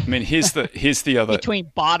the. I mean, here's the other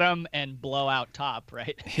between bottom and blowout top,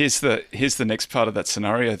 right? Here's the next part of that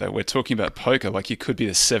scenario, though. We're talking about poker. Like, you could be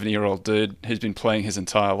a 70-year-old dude who's been playing his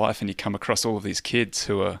entire life, and you come across all of these kids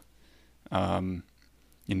who are,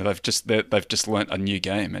 they've just learnt a new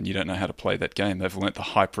game, and you don't know how to play that game. They've learnt the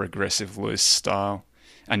hyper-aggressive, loose style.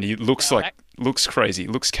 And it looks crazy,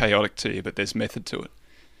 looks chaotic to you, but there's method to it.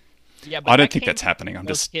 Yeah, but I don't think that's happening. I'm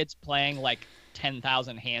just kids playing like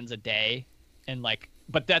 10,000 hands a day, and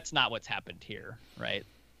but that's not what's happened here, right?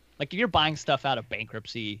 Like if you're buying stuff out of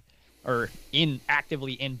bankruptcy or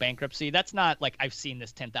actively in bankruptcy, that's not like I've seen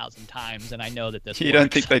this 10,000 times and I know that this. You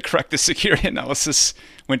don't think they cracked the security analysis,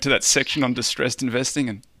 went to that section on distressed investing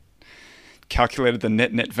and calculated the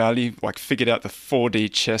net value, like figured out the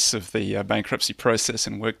 4D chess of the bankruptcy process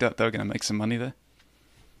and worked out they were going to make some money there?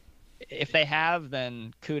 If they have,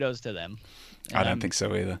 then kudos to them. I don't think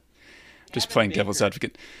so either. Just playing devil's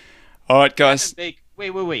advocate. All right, guys.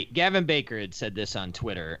 Wait. Gavin Baker had said this on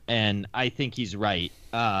Twitter, and I think he's right.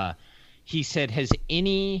 He said, has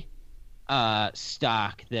any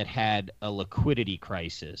stock that had a liquidity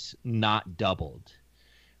crisis not doubled?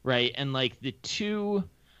 Right? And like the two...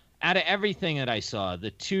 Out of everything that I saw,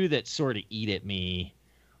 the two that sort of eat at me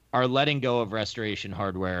are letting go of Restoration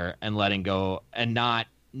Hardware and letting go and not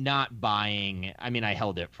buying. I mean, I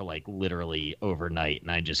held it for like literally overnight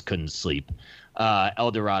and I just couldn't sleep.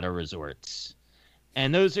 Eldorado Resorts.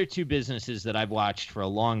 And those are two businesses that I've watched for a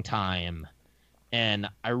long time and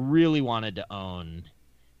I really wanted to own.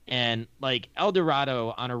 And like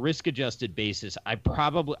Eldorado on a risk adjusted basis, I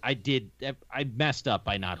messed up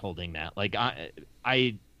by not holding that. Like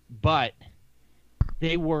but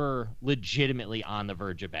they were legitimately on the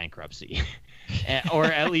verge of bankruptcy, or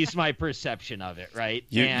at least my perception of it. Right?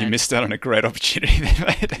 You missed out on a great opportunity there,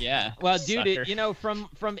 mate. Yeah. Well, dude,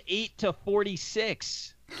 from 8 to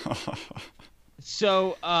 46.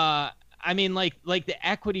 So, I mean, like the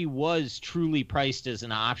equity was truly priced as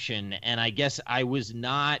an option, and I guess I was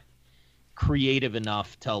not creative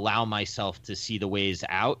enough to allow myself to see the ways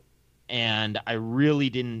out, and I really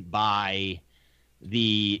didn't buy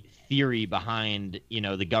the theory behind,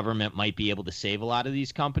 the government might be able to save a lot of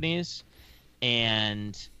these companies,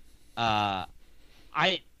 and I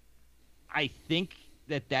think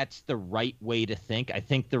that's the right way to think. I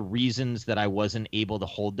think the reasons that I wasn't able to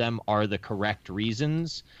hold them are the correct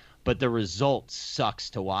reasons, but the result sucks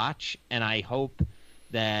to watch, and I hope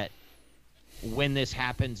that when this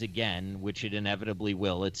happens again, which it inevitably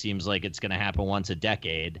will, it seems like it's going to happen once a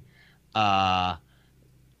decade, I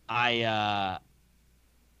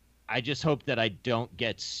just hope that I don't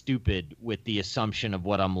get stupid with the assumption of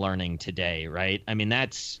what I'm learning today, right? I mean,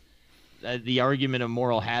 that's the argument of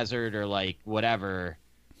moral hazard or like whatever.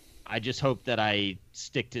 I just hope that I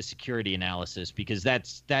stick to security analysis, because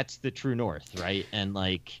that's the true north, right? And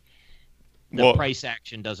like the price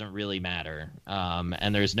action doesn't really matter,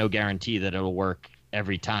 and there's no guarantee that it'll work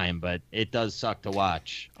every time, but it does suck to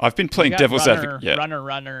watch. I've been playing devil's advocate. Yeah.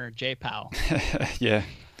 Runner, J-Pow. Yeah,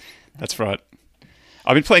 that's right.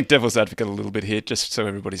 I've been playing devil's advocate a little bit here, just so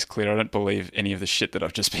everybody's clear. I don't believe any of the shit that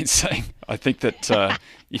I've just been saying. I think that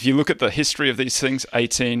if you look at the history of these things,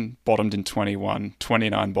 18 bottomed in 21,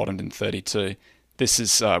 29 bottomed in 32. This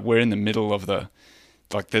is we're in the middle of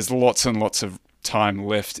there's lots and lots of time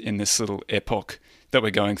left in this little epoch that we're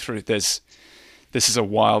going through. This is a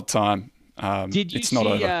wild time. Did you it's not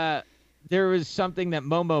see? over. There was something that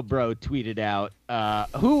Momo Bro tweeted out.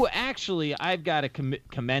 Who actually, I've got to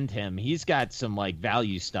commend him. He's got some like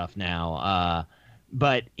value stuff now.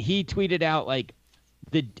 But he tweeted out like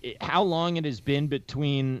how long it has been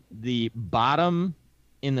between the bottom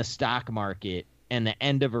in the stock market and the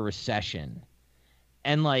end of a recession.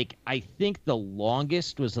 And like, I think the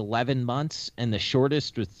longest was 11 months and the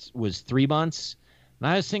shortest was 3 months. And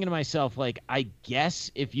I was thinking to myself, like, I guess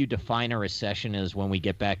if you define a recession as when we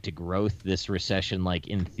get back to growth, this recession, like,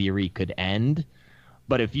 in theory could end.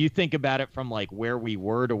 But if you think about it from like where we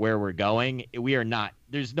were to where we're going, we are not.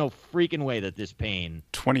 There's no freaking way that this pain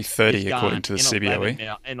 2030 according to the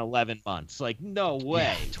CBOE in 11 months. Like, no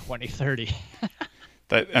way. Yeah, 2030.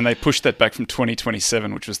 They pushed that back from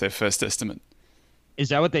 2027, which was their first estimate. Is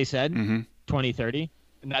that what they said? Mm-hmm. 2030?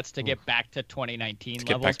 And that's to get back to 2019 to levels,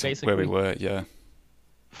 get back to basically. where we were, yeah.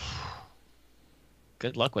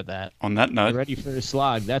 Good luck with that. On that note, I'm ready for the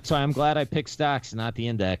slog. That's why I'm glad I picked stocks, not the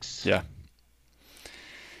index. Yeah.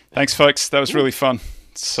 Thanks, folks. That was really fun.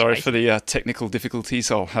 Sorry for the technical difficulties.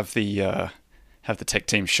 I'll have the tech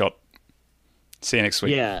team shot. See you next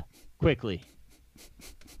week. Yeah, quickly.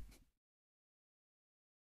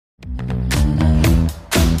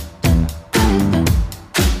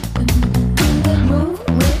 Move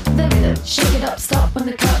with the rhythm. Shake it up, stop when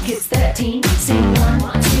the clock hits 13. Sing 1,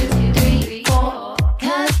 2, 3, 4.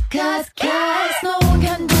 Cause